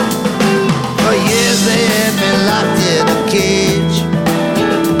 For years they had me locked in a cage,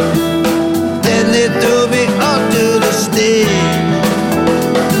 then they threw me onto the stage.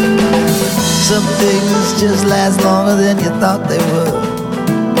 Some things just last longer than you thought they would,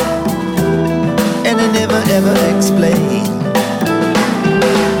 and they never ever explain.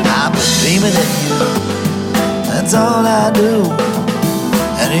 I've been dreaming of you, that's all I do,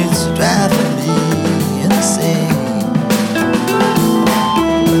 and it's driving me insane.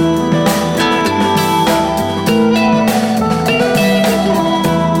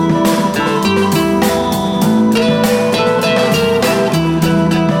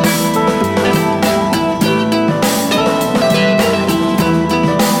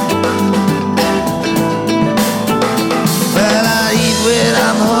 Well, I eat when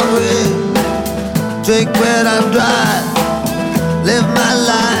I'm hungry, drink when I'm dry, live my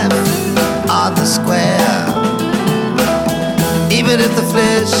life on the square. Even if the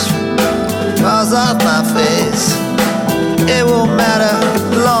flesh falls off my face, it won't matter as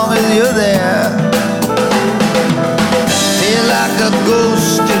long as you're there. Feel like a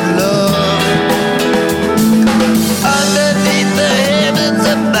ghost in love underneath the heavens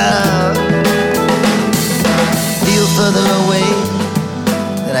above. Feel further away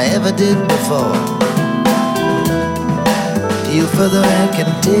than I ever did before. Feel further I can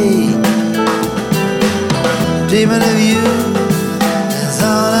take. Dreaming of you, that's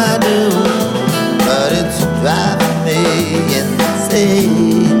all I do, but it's driving me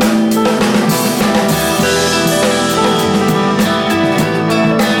insane.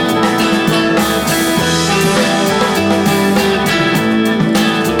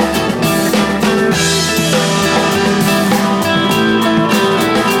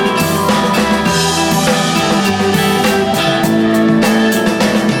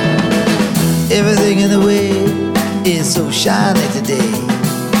 Everything in the way is so shiny today,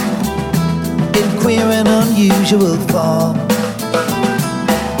 in queer and unusual form.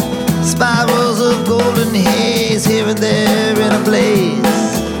 Spirals of golden haze here and there in a blaze,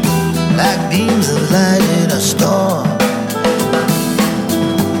 like beams of light in a storm.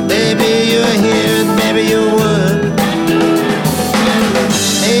 Maybe you're here and maybe you would,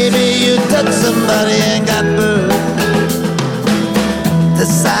 maybe you touched somebody and got burned. The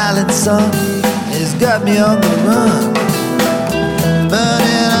silent sun has got me on the run,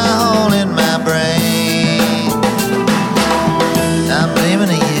 burning a hole in my brain. I'm dreaming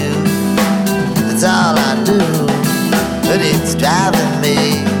of you, that's all I do, but it's driving me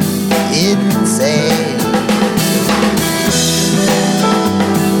insane.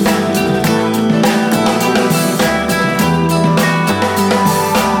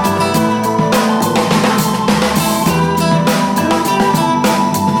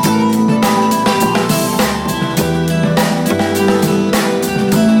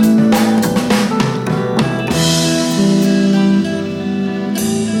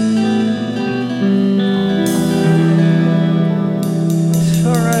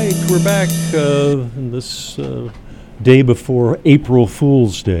 We're back this day before April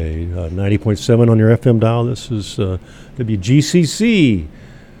Fool's Day, 90.7 on your FM dial. This is WGCC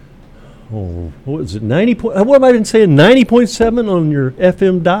what is it? 90. What am I been saying? 90.7 on your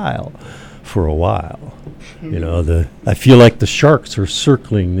FM dial for a while. You know, I feel like the sharks are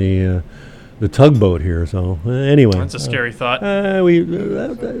circling the tugboat here. So anyway, that's a scary thought. The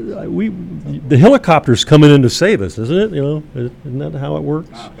helicopter's coming in to save us, isn't it? You know, isn't that how it works?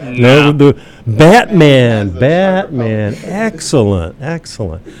 No, the Batman, excellent.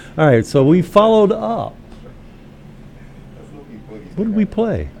 All right, so we followed up. What did we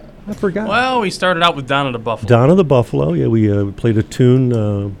play? I forgot. Well, we started out with Donna the Buffalo. Donna the Buffalo. Yeah, we played a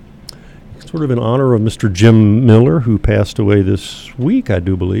tune. Sort of in honor of Mr. Jim Miller, who passed away this week, I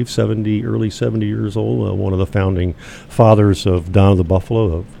do believe, early 70 years old, one of the founding fathers of Donna the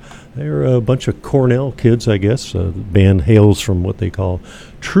Buffalo. They're a bunch of Cornell kids, I guess. The band hails from what they call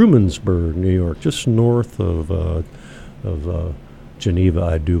Trumansburg, New York, just north of Geneva,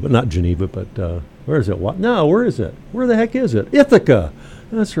 I do, but not Geneva, but where is it? No, where is it? Where the heck is it? Ithaca.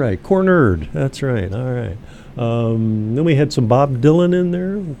 That's right. Cornerd. That's right. All right. Then we had some Bob Dylan in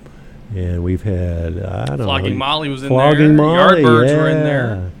there. And we've had, Flogging Molly was in Flogging there. Molly, Yardbirds were in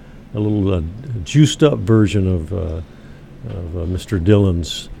there. A little juiced up version of Mr.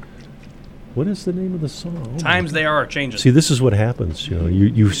 Dylan's. What is the name of the song? Times They Are Changing. See, this is what happens. You know,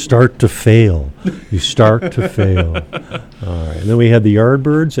 you start to fail. You start to fail. All right. And then we had the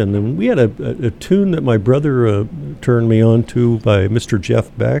Yardbirds, and then we had a tune that my brother turned me on to by Mr. Jeff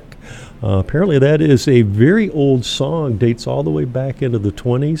Beck. Apparently that is a very old song, dates all the way back into the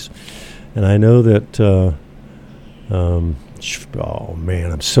 20s. And I know that, oh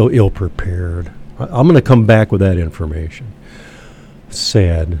man, I'm so ill-prepared. I'm going to come back with that information.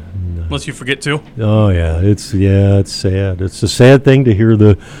 Sad. Unless you forget to. Oh, yeah, it's sad. It's a sad thing to hear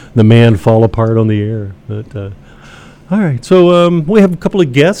the man fall apart on the air. But all right, so we have a couple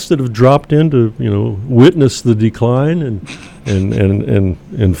of guests that have dropped in to witness the decline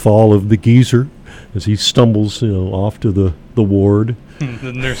and fall of the geezer as he stumbles off to the ward.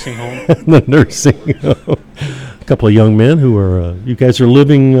 The nursing home. The nursing home. A couple of young men who are you guys are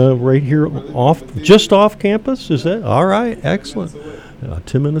living right here just off campus. Is that all right? Excellent.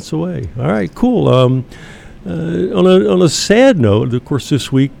 10 minutes away. All right, cool. On a sad note, of course,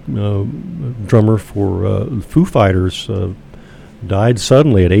 this week, drummer for Foo Fighters died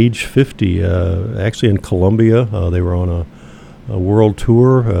suddenly at age 50. Actually, in Colombia, they were on a world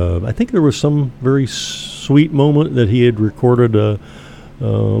tour. I think there was some very sweet moment that he had recorded a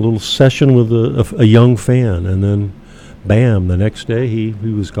little session with a young fan, and then, bam! The next day, he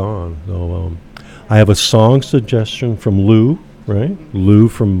was gone. So I have a song suggestion from Lou. Right, Lou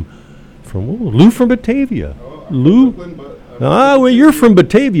from Batavia. Lou. Well, you're from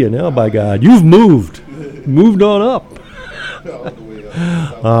Batavia now. By God, you've moved on up.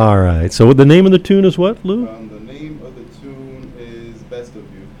 All right. So the name of the tune is what, Lou? The name of the tune is "Best of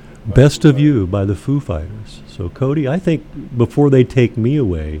You." Best of You by the Foo Fighters. So Cody, I think before they take me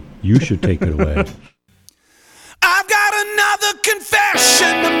away, you should take it away. I've got another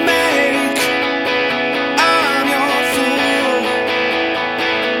confession to make. I'm your fool.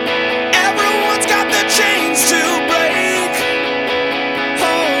 Everyone's got their chains to break,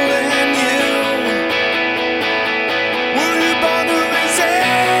 holding you. Were you born to resist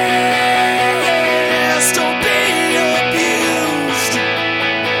or be abused?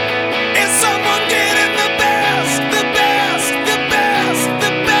 Is someone getting the best, the best, the best,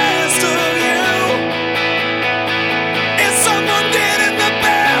 the best of you? Is someone getting the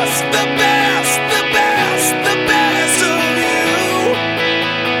best, the best, the best, the best of you?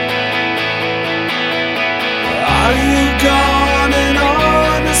 Are you gone and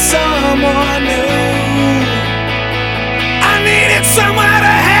on to someone new? I needed somewhere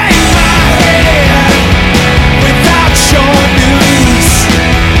to hang my head without your news.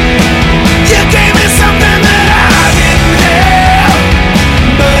 You gave me something that I didn't have,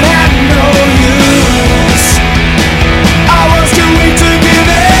 but had no use. I was too weak to give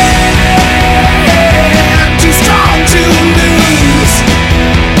in, too strong to lose.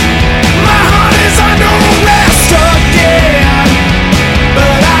 My heart is under arrest again,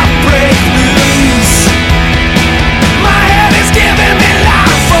 but I break loose.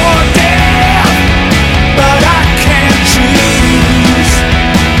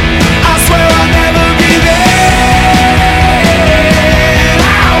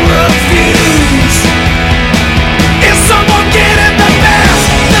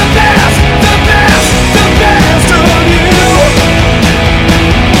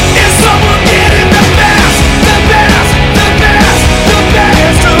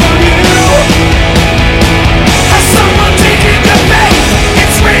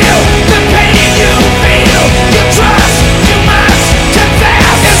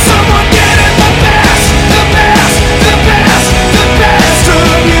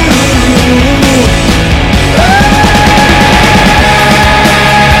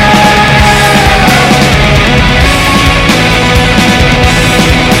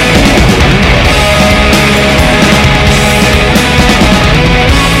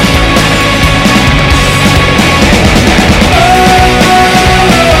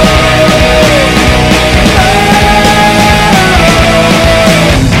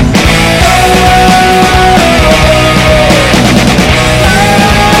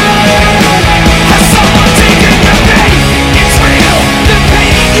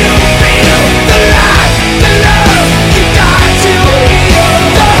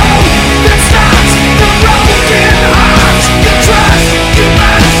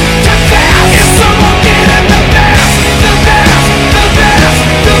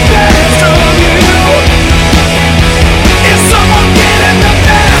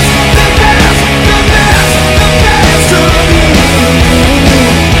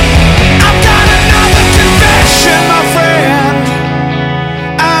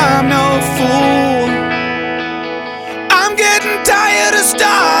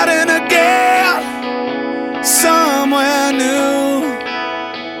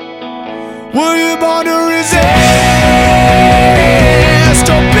 Were you born to resist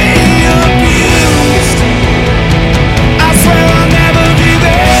or be abused? I swear I'll never give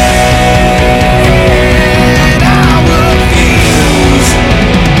in. I refuse.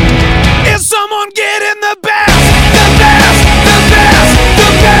 Is someone getting the best, the best, the best,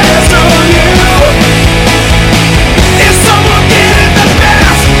 the best of you? Is someone getting the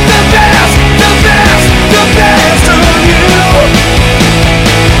best, the best, the best, the best of you?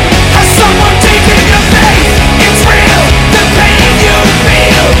 Has someone taken your faith?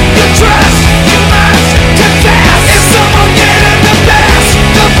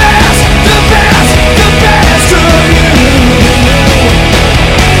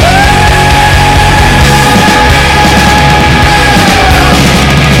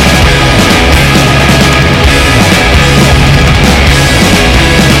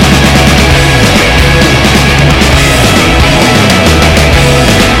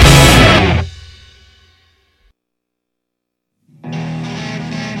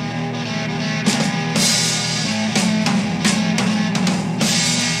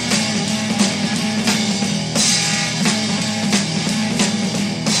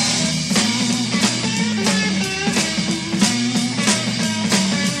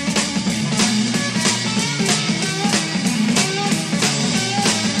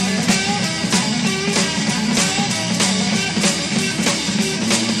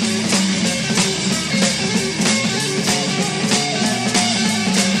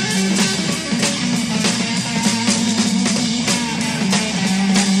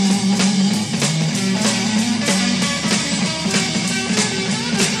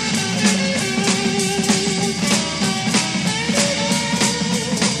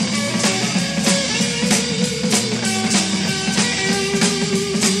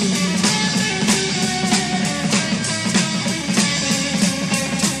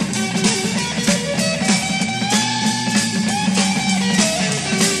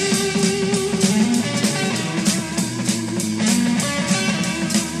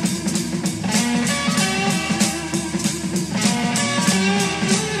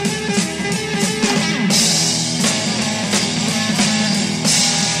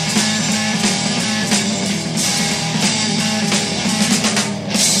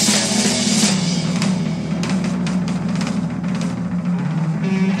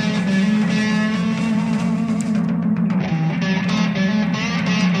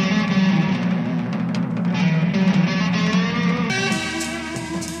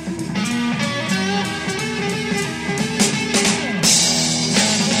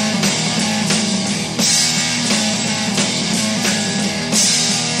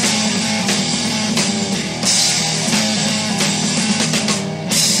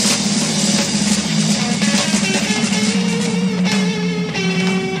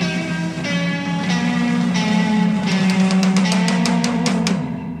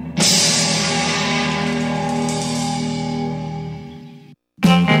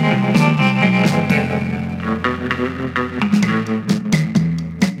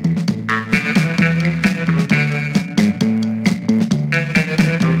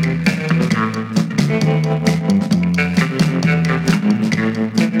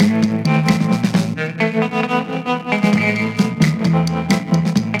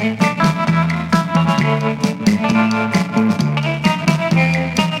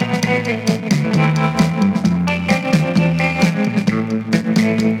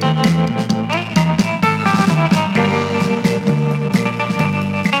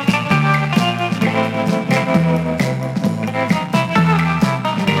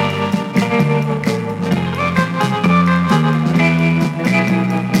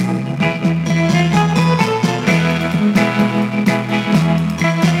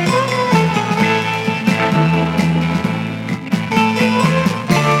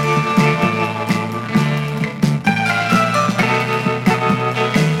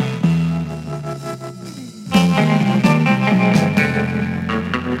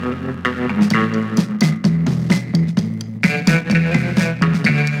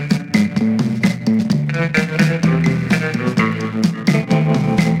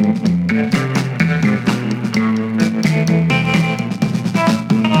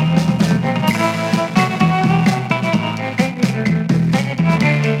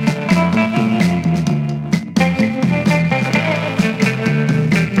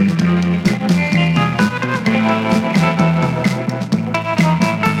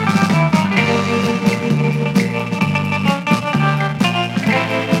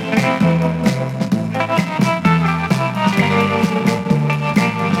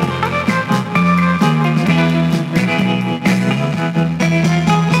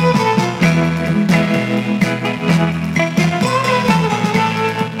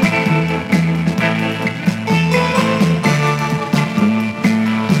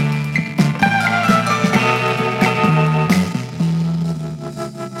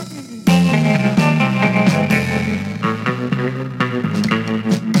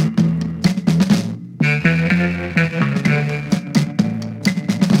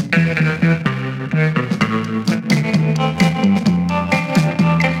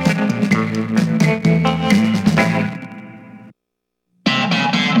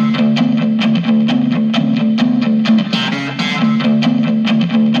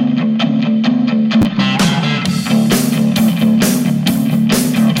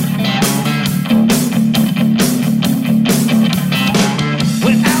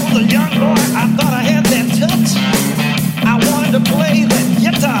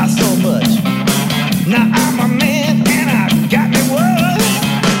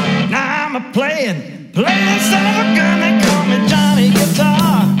 Playing son of a gun, they call me Johnny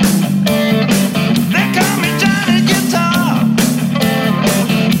Guitar. They call me Johnny Guitar.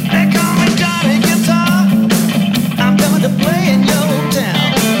 They call me Johnny Guitar. I'm coming to play in your town.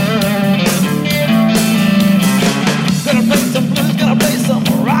 Gonna play some blues, gonna play some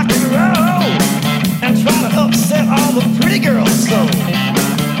rock and roll, and try to upset all the pretty girls. So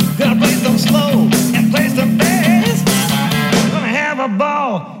gonna play some slow and play some fast. Gonna have a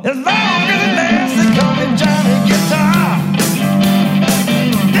ball as long as it lasts. They call me Johnny Guitar.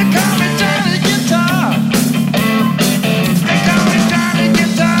 They call me Johnny Guitar. They call me Johnny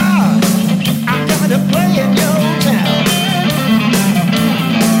Guitar. I'm coming to play in your town.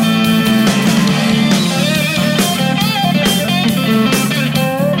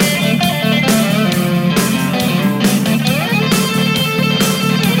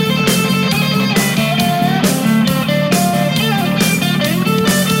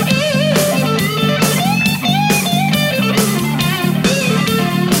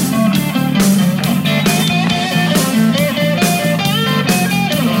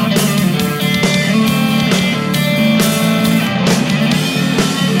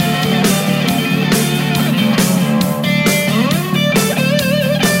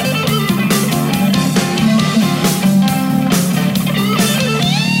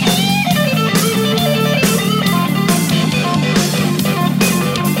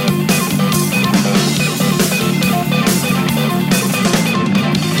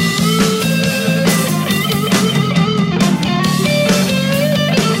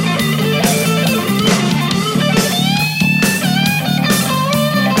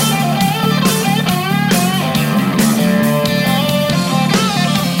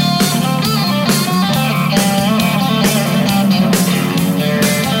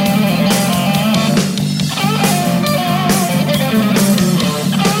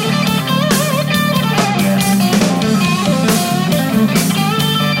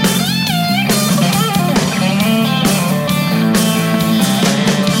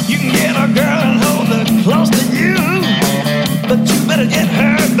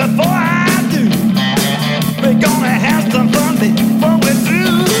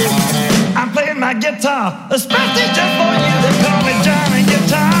 Guitar, especially just for you. They call me Johnny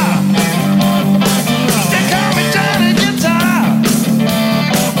Guitar. They call me Johnny Guitar.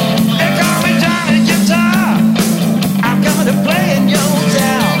 They call me Johnny Guitar. I'm coming to play in your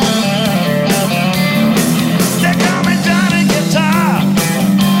town. They call me Johnny Guitar.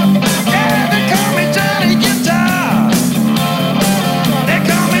 Yeah, they call me Johnny Guitar. They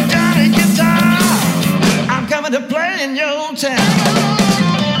call me Johnny Guitar. I'm coming to play in your town.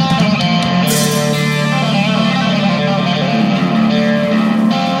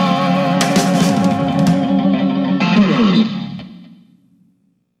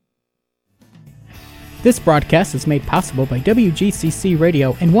 This broadcast is made possible by WGCC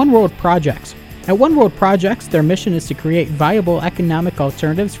Radio and One World Projects. At One World Projects, their mission is to create viable economic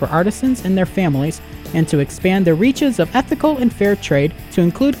alternatives for artisans and their families, and to expand the reaches of ethical and fair trade to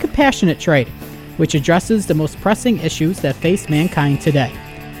include compassionate trade, which addresses the most pressing issues that face mankind today.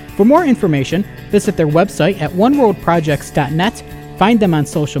 For more information, visit their website at oneworldprojects.net, find them on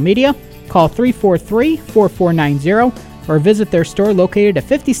social media, call 343-4490, or visit their store located at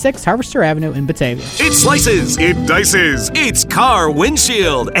 56 Harvester Avenue in Batavia. It slices, it dices, it's Car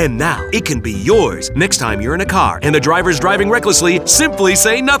Windshield, and now it can be yours. Next time you're in a car and the driver's driving recklessly, simply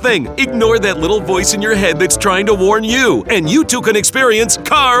say nothing. Ignore that little voice in your head that's trying to warn you, and you too can experience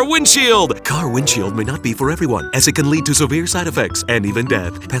Car Windshield. Car Windshield may not be for everyone, as it can lead to severe side effects and even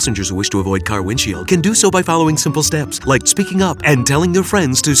death. Passengers who wish to avoid Car Windshield can do so by following simple steps, like speaking up and telling their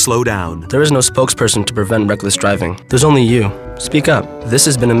friends to slow down. There is no spokesperson to prevent reckless driving. There's only you. Speak up. This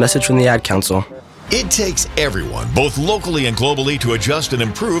has been a message from the Ad Council. It takes everyone, both locally and globally, to adjust and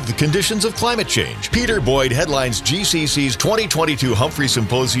improve the conditions of climate change. Peter Boyd headlines GCC's 2022 Humphrey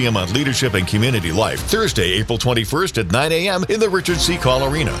Symposium on Leadership and Community Life, Thursday, April 21st at 9 a.m. in the Richard C. Call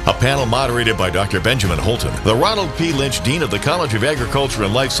Arena. A panel moderated by Dr. Benjamin Holton, the Ronald P. Lynch Dean of the College of Agriculture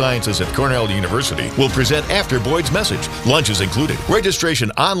and Life Sciences at Cornell University, will present after Boyd's message. Lunch is included.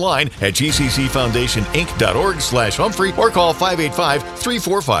 Registration online at gccfoundationinc.org/Humphrey or call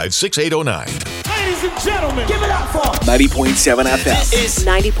 585-345-6809. Ladies and gentlemen, give it up for 90.7 FM. Is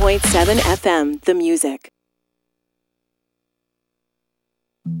 90.7 FM, the music.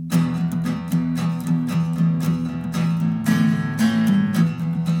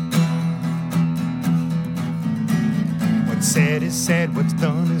 What's said is said, what's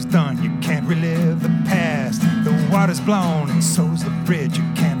done is done. You can't relive the past. The water's blown and so's the bridge. You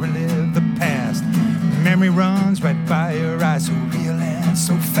can't relive the past. Memory runs right by your eyes, so real and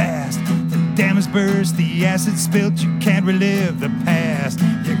so fast. The dam is burst, the acid spilt, you can't relive the past.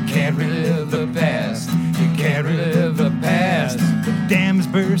 You can't relive the past. You can't relive the past. The dam is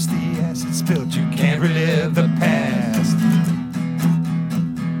burst, the acid spilt, you can't relive the past.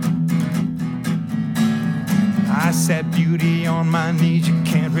 I sat beauty on my knees, you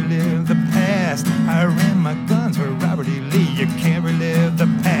can't relive the past. I ran my guns for Robert E. Lee, you can't relive the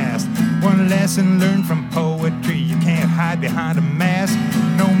past. One lesson learned from poetry, you can't hide behind a mask.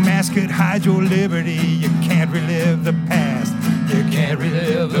 No mask could hide your liberty, you can't relive the past. You can't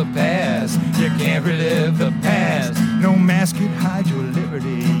relive the past. You can't relive the past. No mask could hide your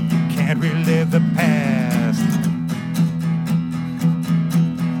liberty, you can't relive the past.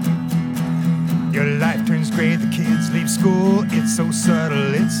 Your life turns gray, the kids leave school. It's so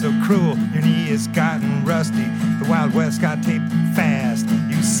subtle, it's so cruel. Your knee has gotten rusty, the Wild West got taped fast.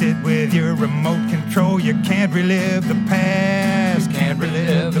 You sit with your remote control, you can't relive the past. You can't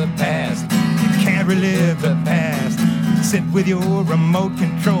relive the past. You can't relive the past. Sit with your remote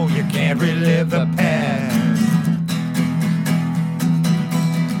control, you can't relive the past.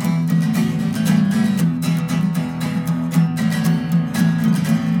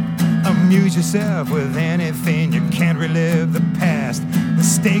 Amuse yourself with anything, you can't relive the past.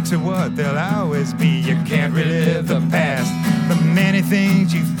 Mistakes are what they'll always be, you can't relive the past. The many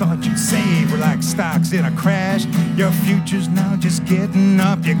things you thought you'd save were like stocks in a crash. Your future's now just getting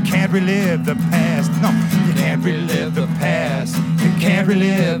up, you can't relive the past. No, you can't relive the past. You can't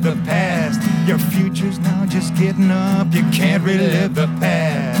relive the past. Your future's now just getting up, you can't relive the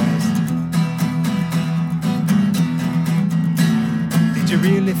past. You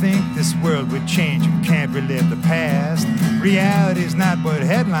really think this world would change? You can't relive the past. Reality's not what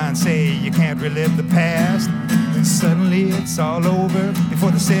headlines say. You can't relive the past. Then suddenly it's all over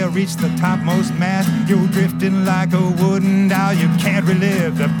before the sail reached the topmost mast. You're drifting like a wooden doll. You can't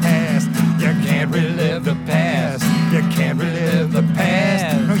relive the past. You can't relive the past. You can't relive the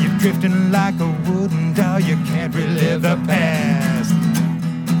past. No, you're drifting like a wooden doll. You can't relive the past.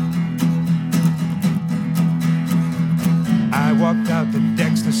 I walked out to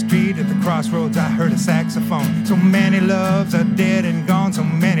Dexter Street at the crossroads, I heard a saxophone. So many loves are dead and gone, so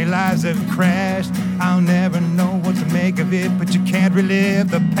many lives have crashed. I'll never know what to make of it, but you can't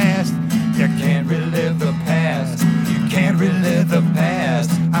relive the past. You can't relive the past. You can't relive the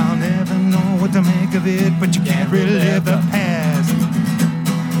past. I'll never know what to make of it, but you can't relive the past.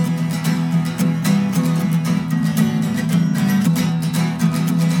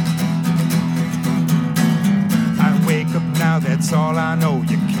 Now that's all I know,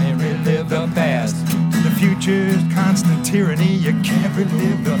 you can't relive the past. The future's constant tyranny, you can't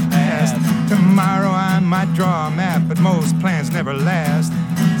relive the past. Tomorrow I might draw a map, but most plans never last.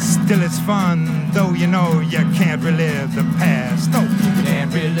 Still it's fun, though you know you can't relive the past. No, you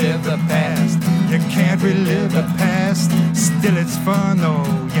can't relive the past. You can't relive the past. Still it's fun, though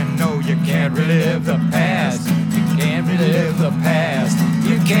you know you can't relive the past. You can't relive the past.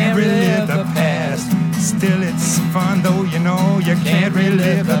 You can't relive the past. Still it's fun, though you know you can't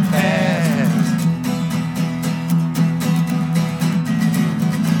relive the past.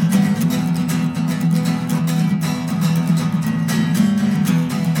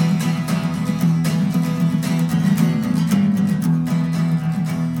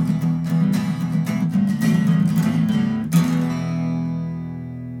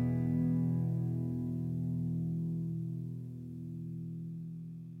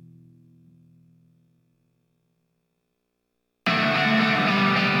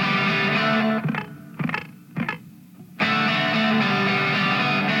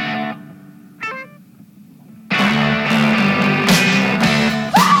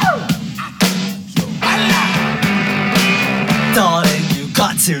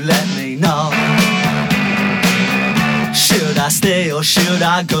 To let me know, should I stay or should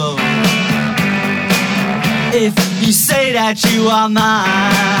I go? If you say that you are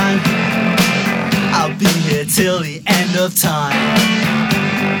mine, I'll be here till the end of time.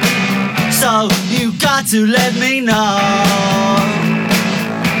 So you got to let me know,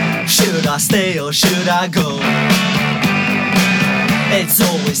 should I stay or should I go? It's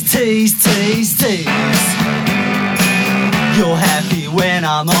always tease, tease, tease. You're happy when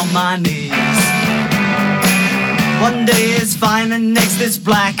I'm on my knees. One day is fine and next is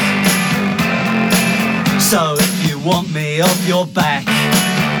black. So if you want me off your back,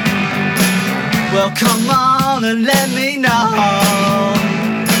 well come on and let me know,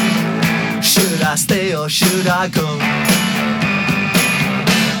 should I stay or should I go?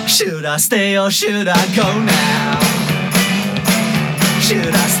 Should I stay or should I go now?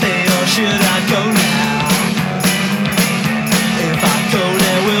 Should I stay or should I go now?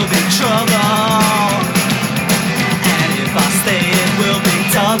 There will be trouble.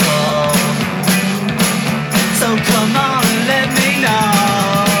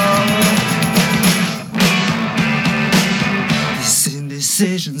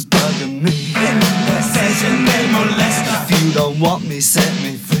 indecision's bugging me. Indecision may molest us. If you don't want me, set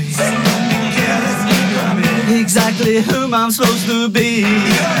me free. Exactly whom I'm supposed to be.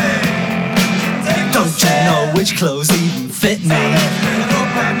 Don't you know which clothes even fit me?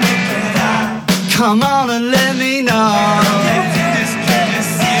 Come on and let me know.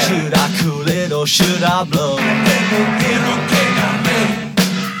 Should I cool it or should I blow?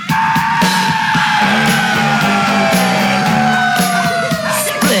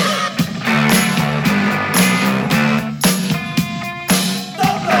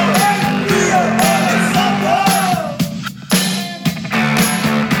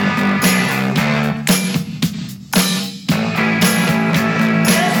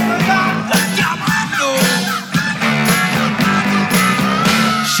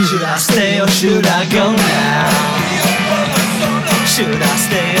 Should I stay or should I go now? Should I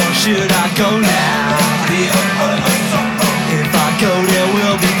stay or should I go now? If I go there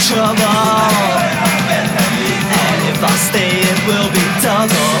will be trouble, and if I stay it will be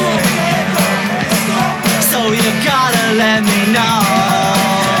double. So you gotta let me know.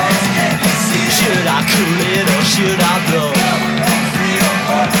 Should I cool it or should I blow?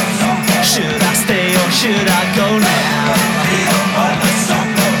 Should I stay or should I go now?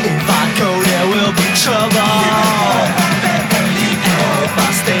 If I go there will be trouble, and if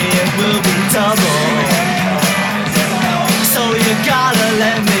I stay it will be double. So you gotta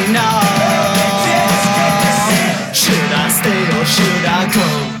let me know. Should I stay or should I go?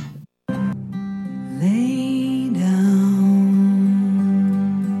 Lay down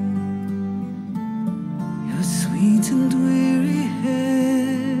your sweet and weary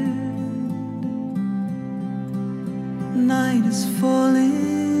head. Night is falling.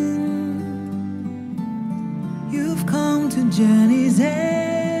 You've come to journey's end.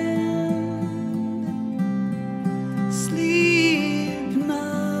 Sleep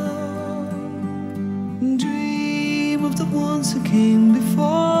now. Dream of the ones who came before.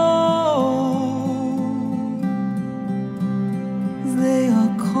 They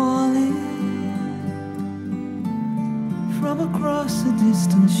are calling from across a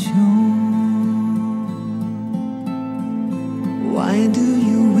distant shore. Why do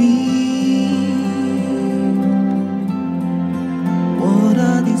you weep? What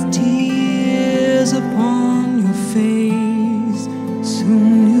are these tears upon your face?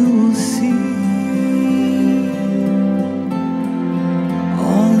 Soon you will see.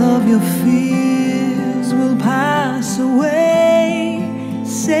 All of your fears will pass away,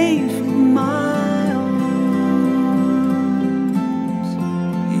 safe in my arms.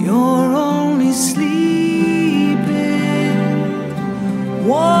 You're only sleeping.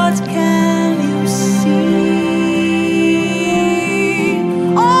 What can you see?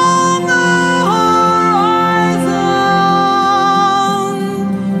 On the horizon,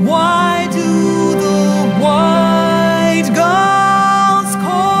 why do the white gulls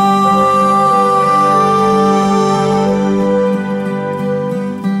call?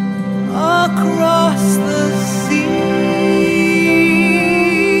 Across the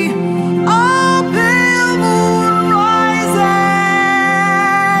sea, a pale moon rises.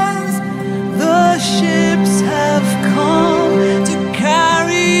 The ships have come to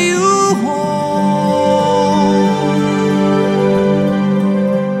carry you home.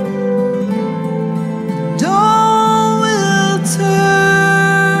 Dawn will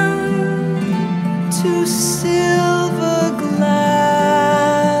turn to silver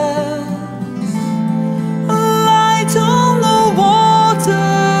glass. A light on the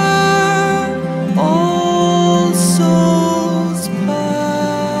water, all souls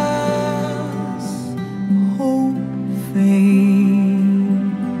pass. Hope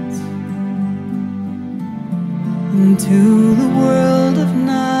fades into the world of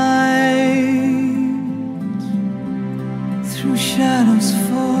night, through shadows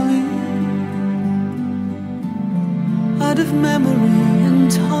falling out of memory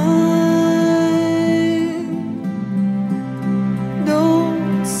and time.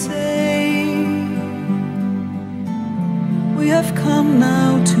 Don't say we have come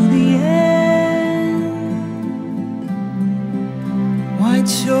now to the end. White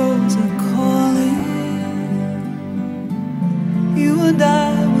shores are calling. You and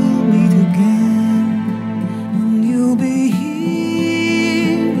I will meet again, and you'll be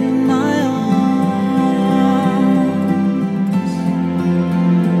here in my arms,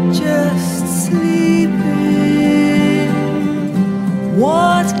 just sleeping.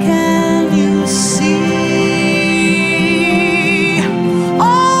 What can you see?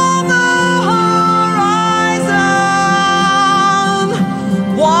 On the horizon,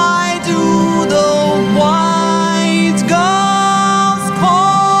 why do the white gulls call?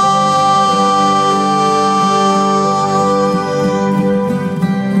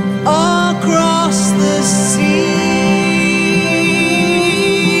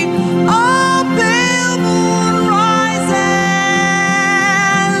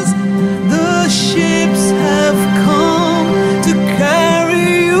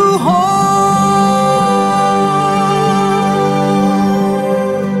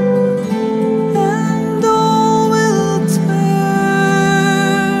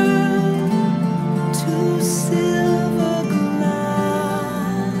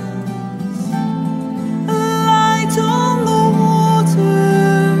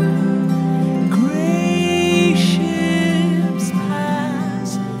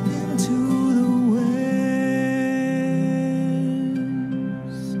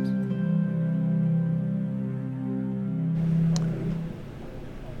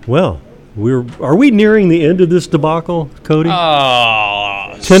 Well, are we nearing the end of this debacle, Cody?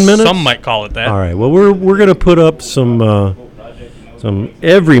 10 minutes? Some might call it that. All right. Well, we're going to put up some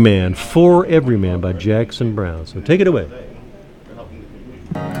Everyman, For Everyman by Jackson Browne. So take it away.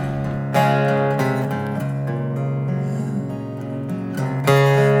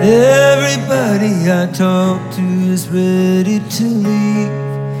 Everybody I talk to is ready to leave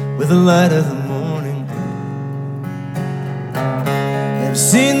with the light of the morning. They've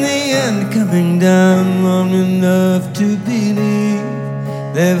seen the end coming down long enough to believe.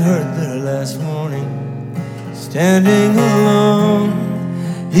 They've heard their last warning. Standing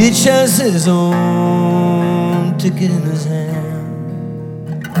alone, each has his own ticket in his hand.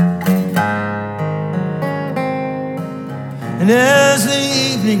 And as the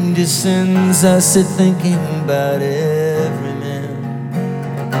evening descends, I sit thinking about every man.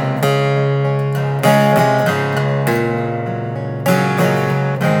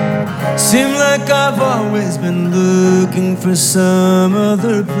 Seems like I've always been looking for some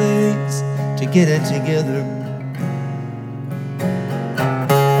other place to get it together,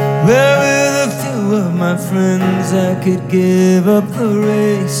 where with a few of my friends I could give up the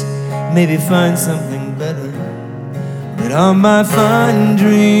race, maybe find something better. But all my fine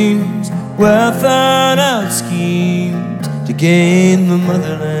dreams, where I found out schemes to gain the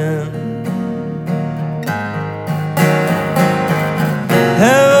motherland,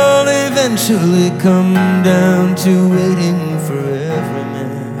 have all eventually come down to waiting for every man.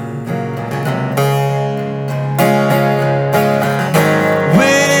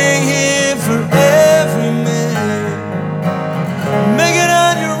 Waiting here for every man. Make it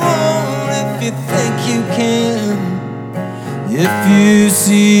on your own if you think you can. If you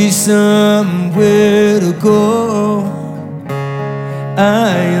see somewhere to go,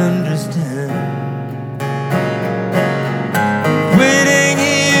 I understand. Waiting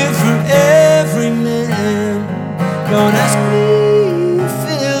here for every man. Don't ask me,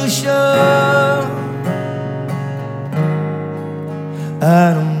 feel sure. I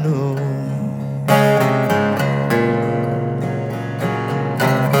don't know.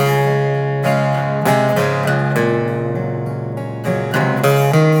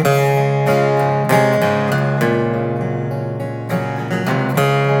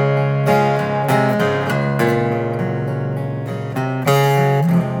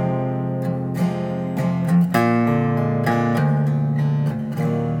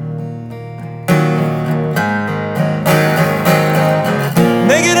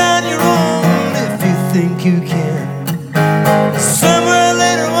 You can. Somewhere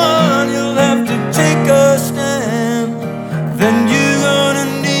later on you'll have to take a stand. Then you're gonna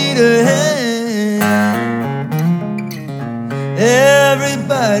need a hand.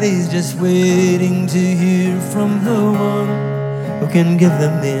 Everybody's just waiting to hear from the one who can give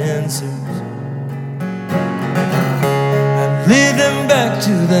them the answers and lead them back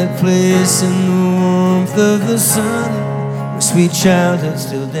to that place in the warmth of the sun where sweet childhood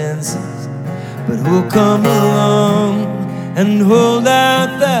still dances, but who'll come along and hold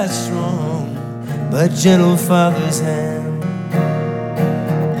out that strong but gentle father's hand.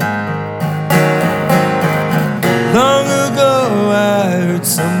 Long ago I heard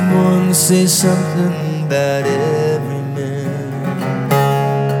someone say something about every man.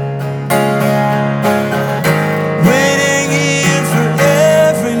 Waiting here for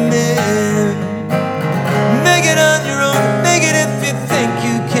every man. Make it on your own, make it if you think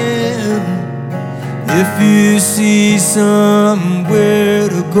you can. If you see somewhere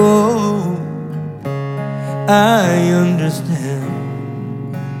to go, I understand.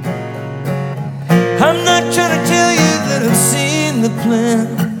 I'm not trying to tell you that I've seen the plan.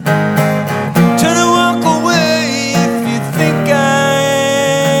 Trying to walk away if you think I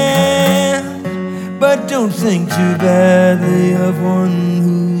am. But don't think too badly of one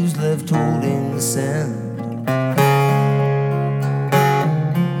who's left holding the sand.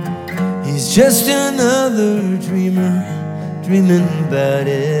 He's just another dreamer, dreaming about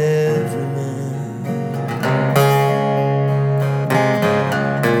every man.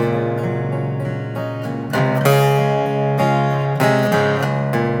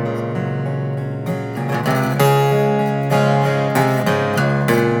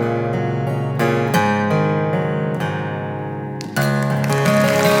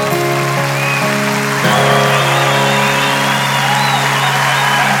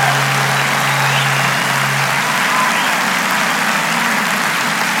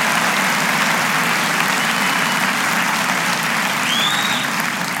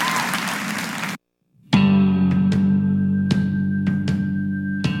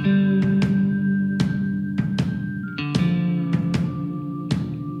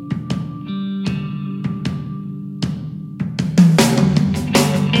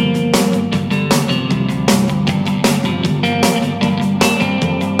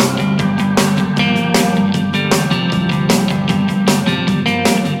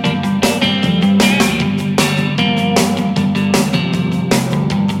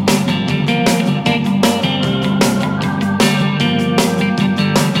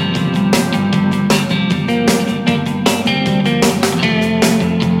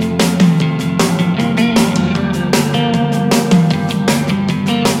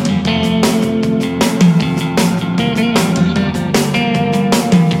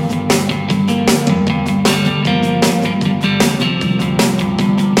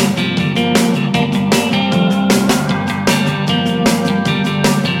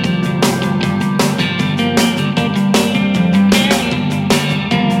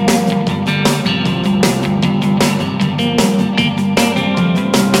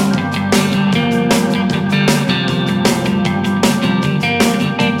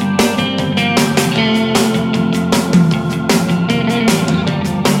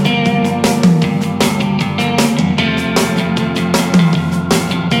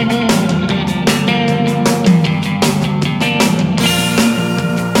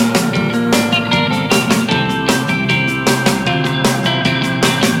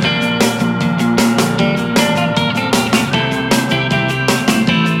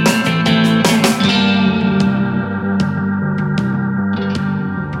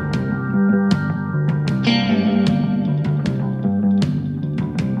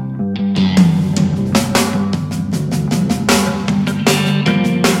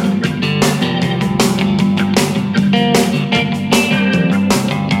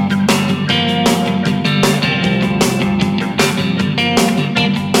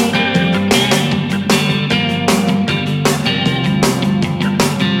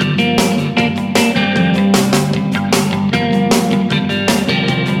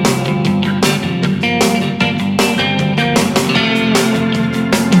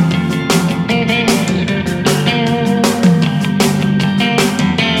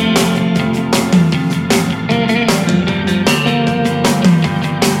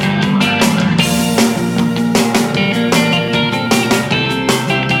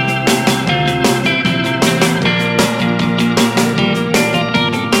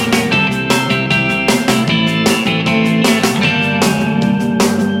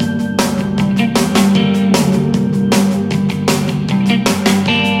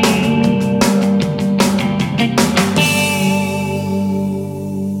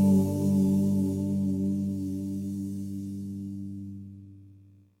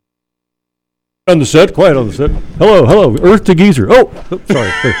 On the set, quiet on the set. Hello, Earth to Geezer. Oh, sorry.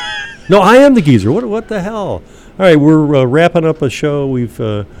 No, I am the Geezer. What the hell? All right, we're wrapping up a show.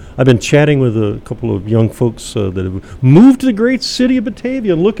 I've been chatting with a couple of young folks that have moved to the great city of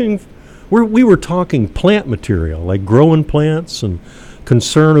Batavia, looking. We were talking plant material, like growing plants and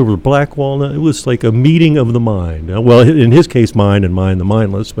concern over black walnut. It was like a meeting of the mind. Well, in his case, mine and mine, the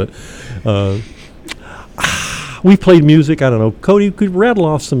mindless. But we played music. I don't know. Cody, could rattle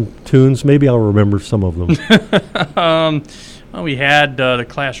off some tunes. Maybe I'll remember some of them. Well, we had The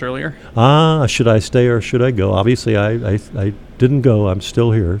Clash earlier. Should I stay or should I go? Obviously, I didn't go. I'm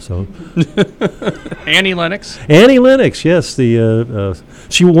still here. So Annie Lennox. Annie Lennox, yes.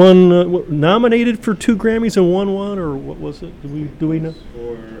 She won, nominated for 2 Grammys and won 1, or what was it? Do we know?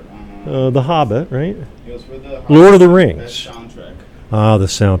 For The Hobbit, right? It was for the Lord of the Rings. Best soundtrack. The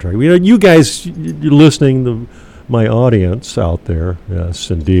soundtrack. You guys, you're listening, my audience out there,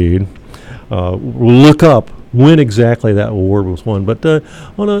 yes, indeed, will look up when exactly that award was won. But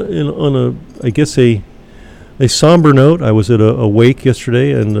on a I guess a somber note, I was at a wake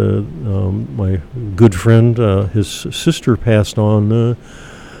yesterday, and my good friend, his sister passed on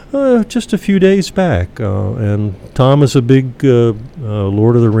just a few days back. And Tom is a big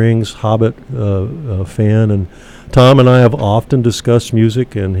Lord of the Rings, Hobbit fan, and Tom and I have often discussed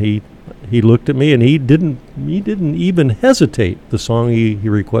music, and he looked at me and he didn't even hesitate. The song he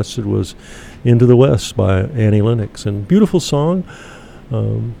requested was "Into the West" by Annie Lennox, and beautiful song.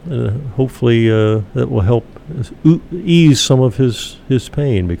 Hopefully that will help ease some of his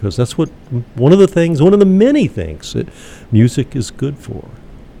pain, because that's what one of the many things that music is good for.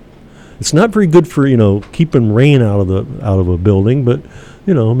 It's not very good for keeping rain out of a building, but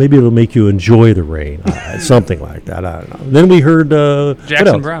maybe it'll make you enjoy the rain, something like that. I don't know. Then we heard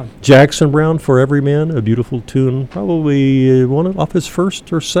Jackson Browne. Jackson Browne, "For Every Man," a beautiful tune, probably off his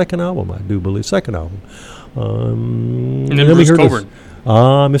first or second album, I do believe, second album. And then Bruce Coburn.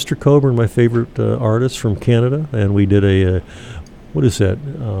 Mr. Coburn, my favorite artist from Canada, and we did a what is that?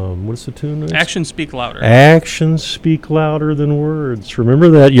 What's the tune? Actions Speak Louder. Actions speak louder than words. Remember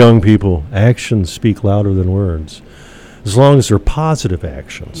that, young people. Actions speak louder than words. As long as they're positive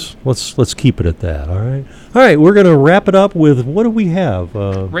actions. Let's keep it at that, all right? All right, we're going to wrap it up with, what do we have?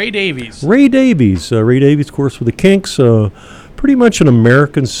 Ray Davies. Ray Davies, of course, with the Kinks. Pretty much an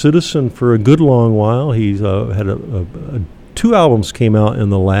American citizen for a good long while. He's had 2 albums came out in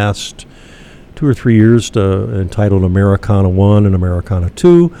the last 2 or 3 years entitled Americana 1 and Americana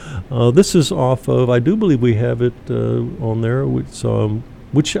 2. This is off of, I do believe we have it on there.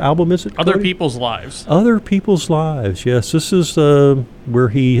 Which album is it? Other Cody? People's Lives. Other People's Lives, yes. This is where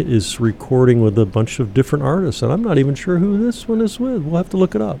he is recording with a bunch of different artists, and I'm not even sure who this one is with. We'll have to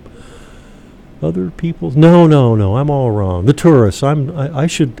look it up. Other People's... No, I'm all wrong. The Tourists. I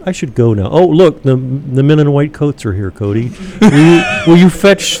should go now. Oh, look, the men in white coats are here, Cody. Will you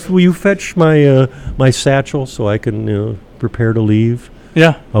fetch my satchel so I can prepare to leave?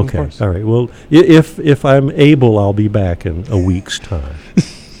 Yeah. Okay. Of course. All right. Well, if I'm able, I'll be back in a week's time.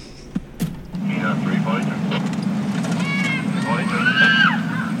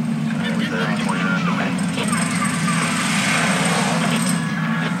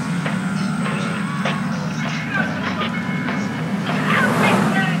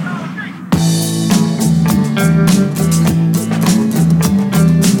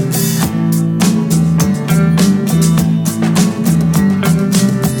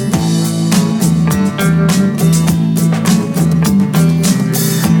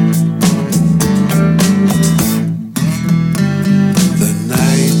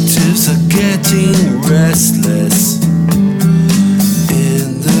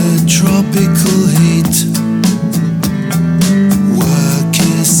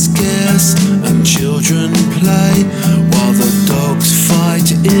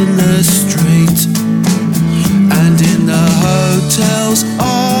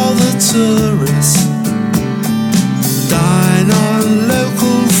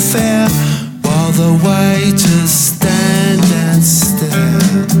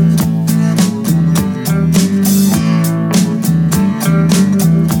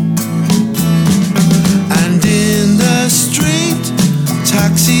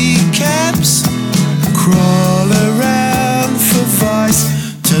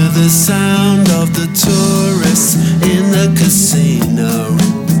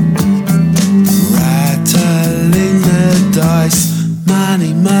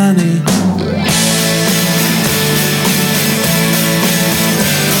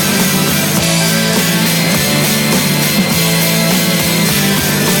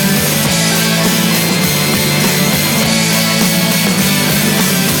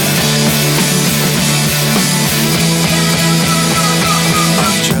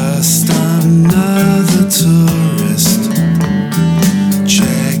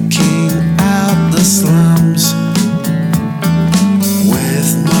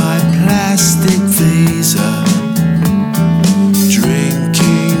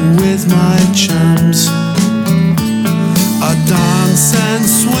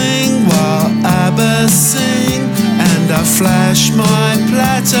 swing while ABBA sing, and I flash my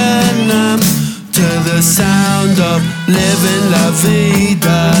platinum to the sound of Living La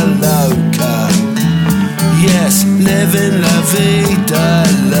Vida Loca. Yes, living La Vida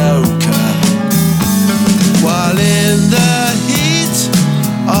Loca. While in the heat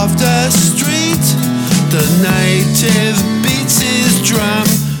of the street, the native beats his drum.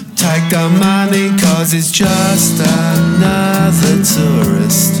 Take the money, cause it's just another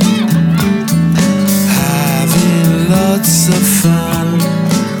tourist having lots of fun.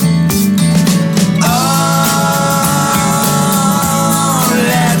 Oh,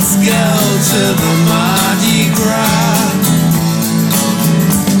 let's go to the Mardi Gras.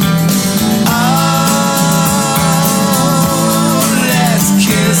 Oh, let's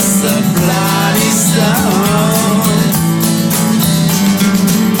kiss the bloody stone.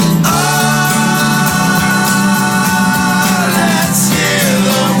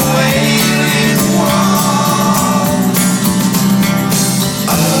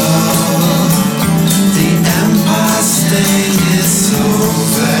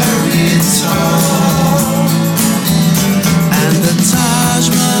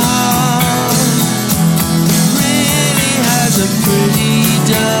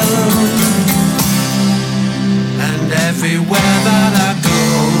 Everywhere that I go,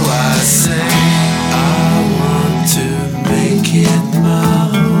 I say I want to make it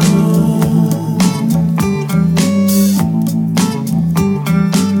mine.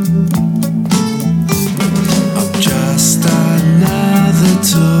 I'm just another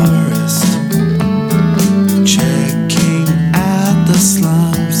tourist checking out the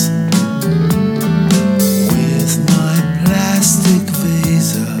slums with my plastic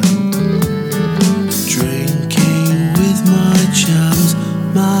visa. Chums,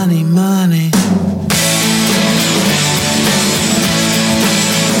 money, money.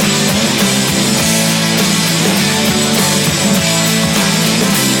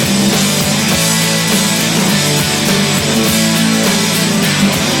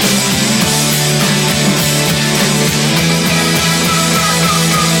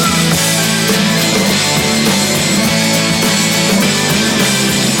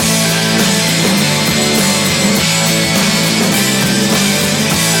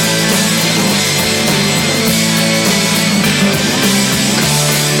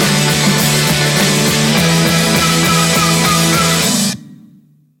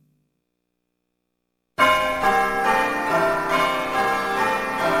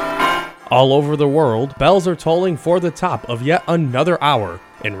 All over the world, bells are tolling for the top of yet another hour,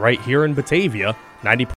 and right here in Batavia, 90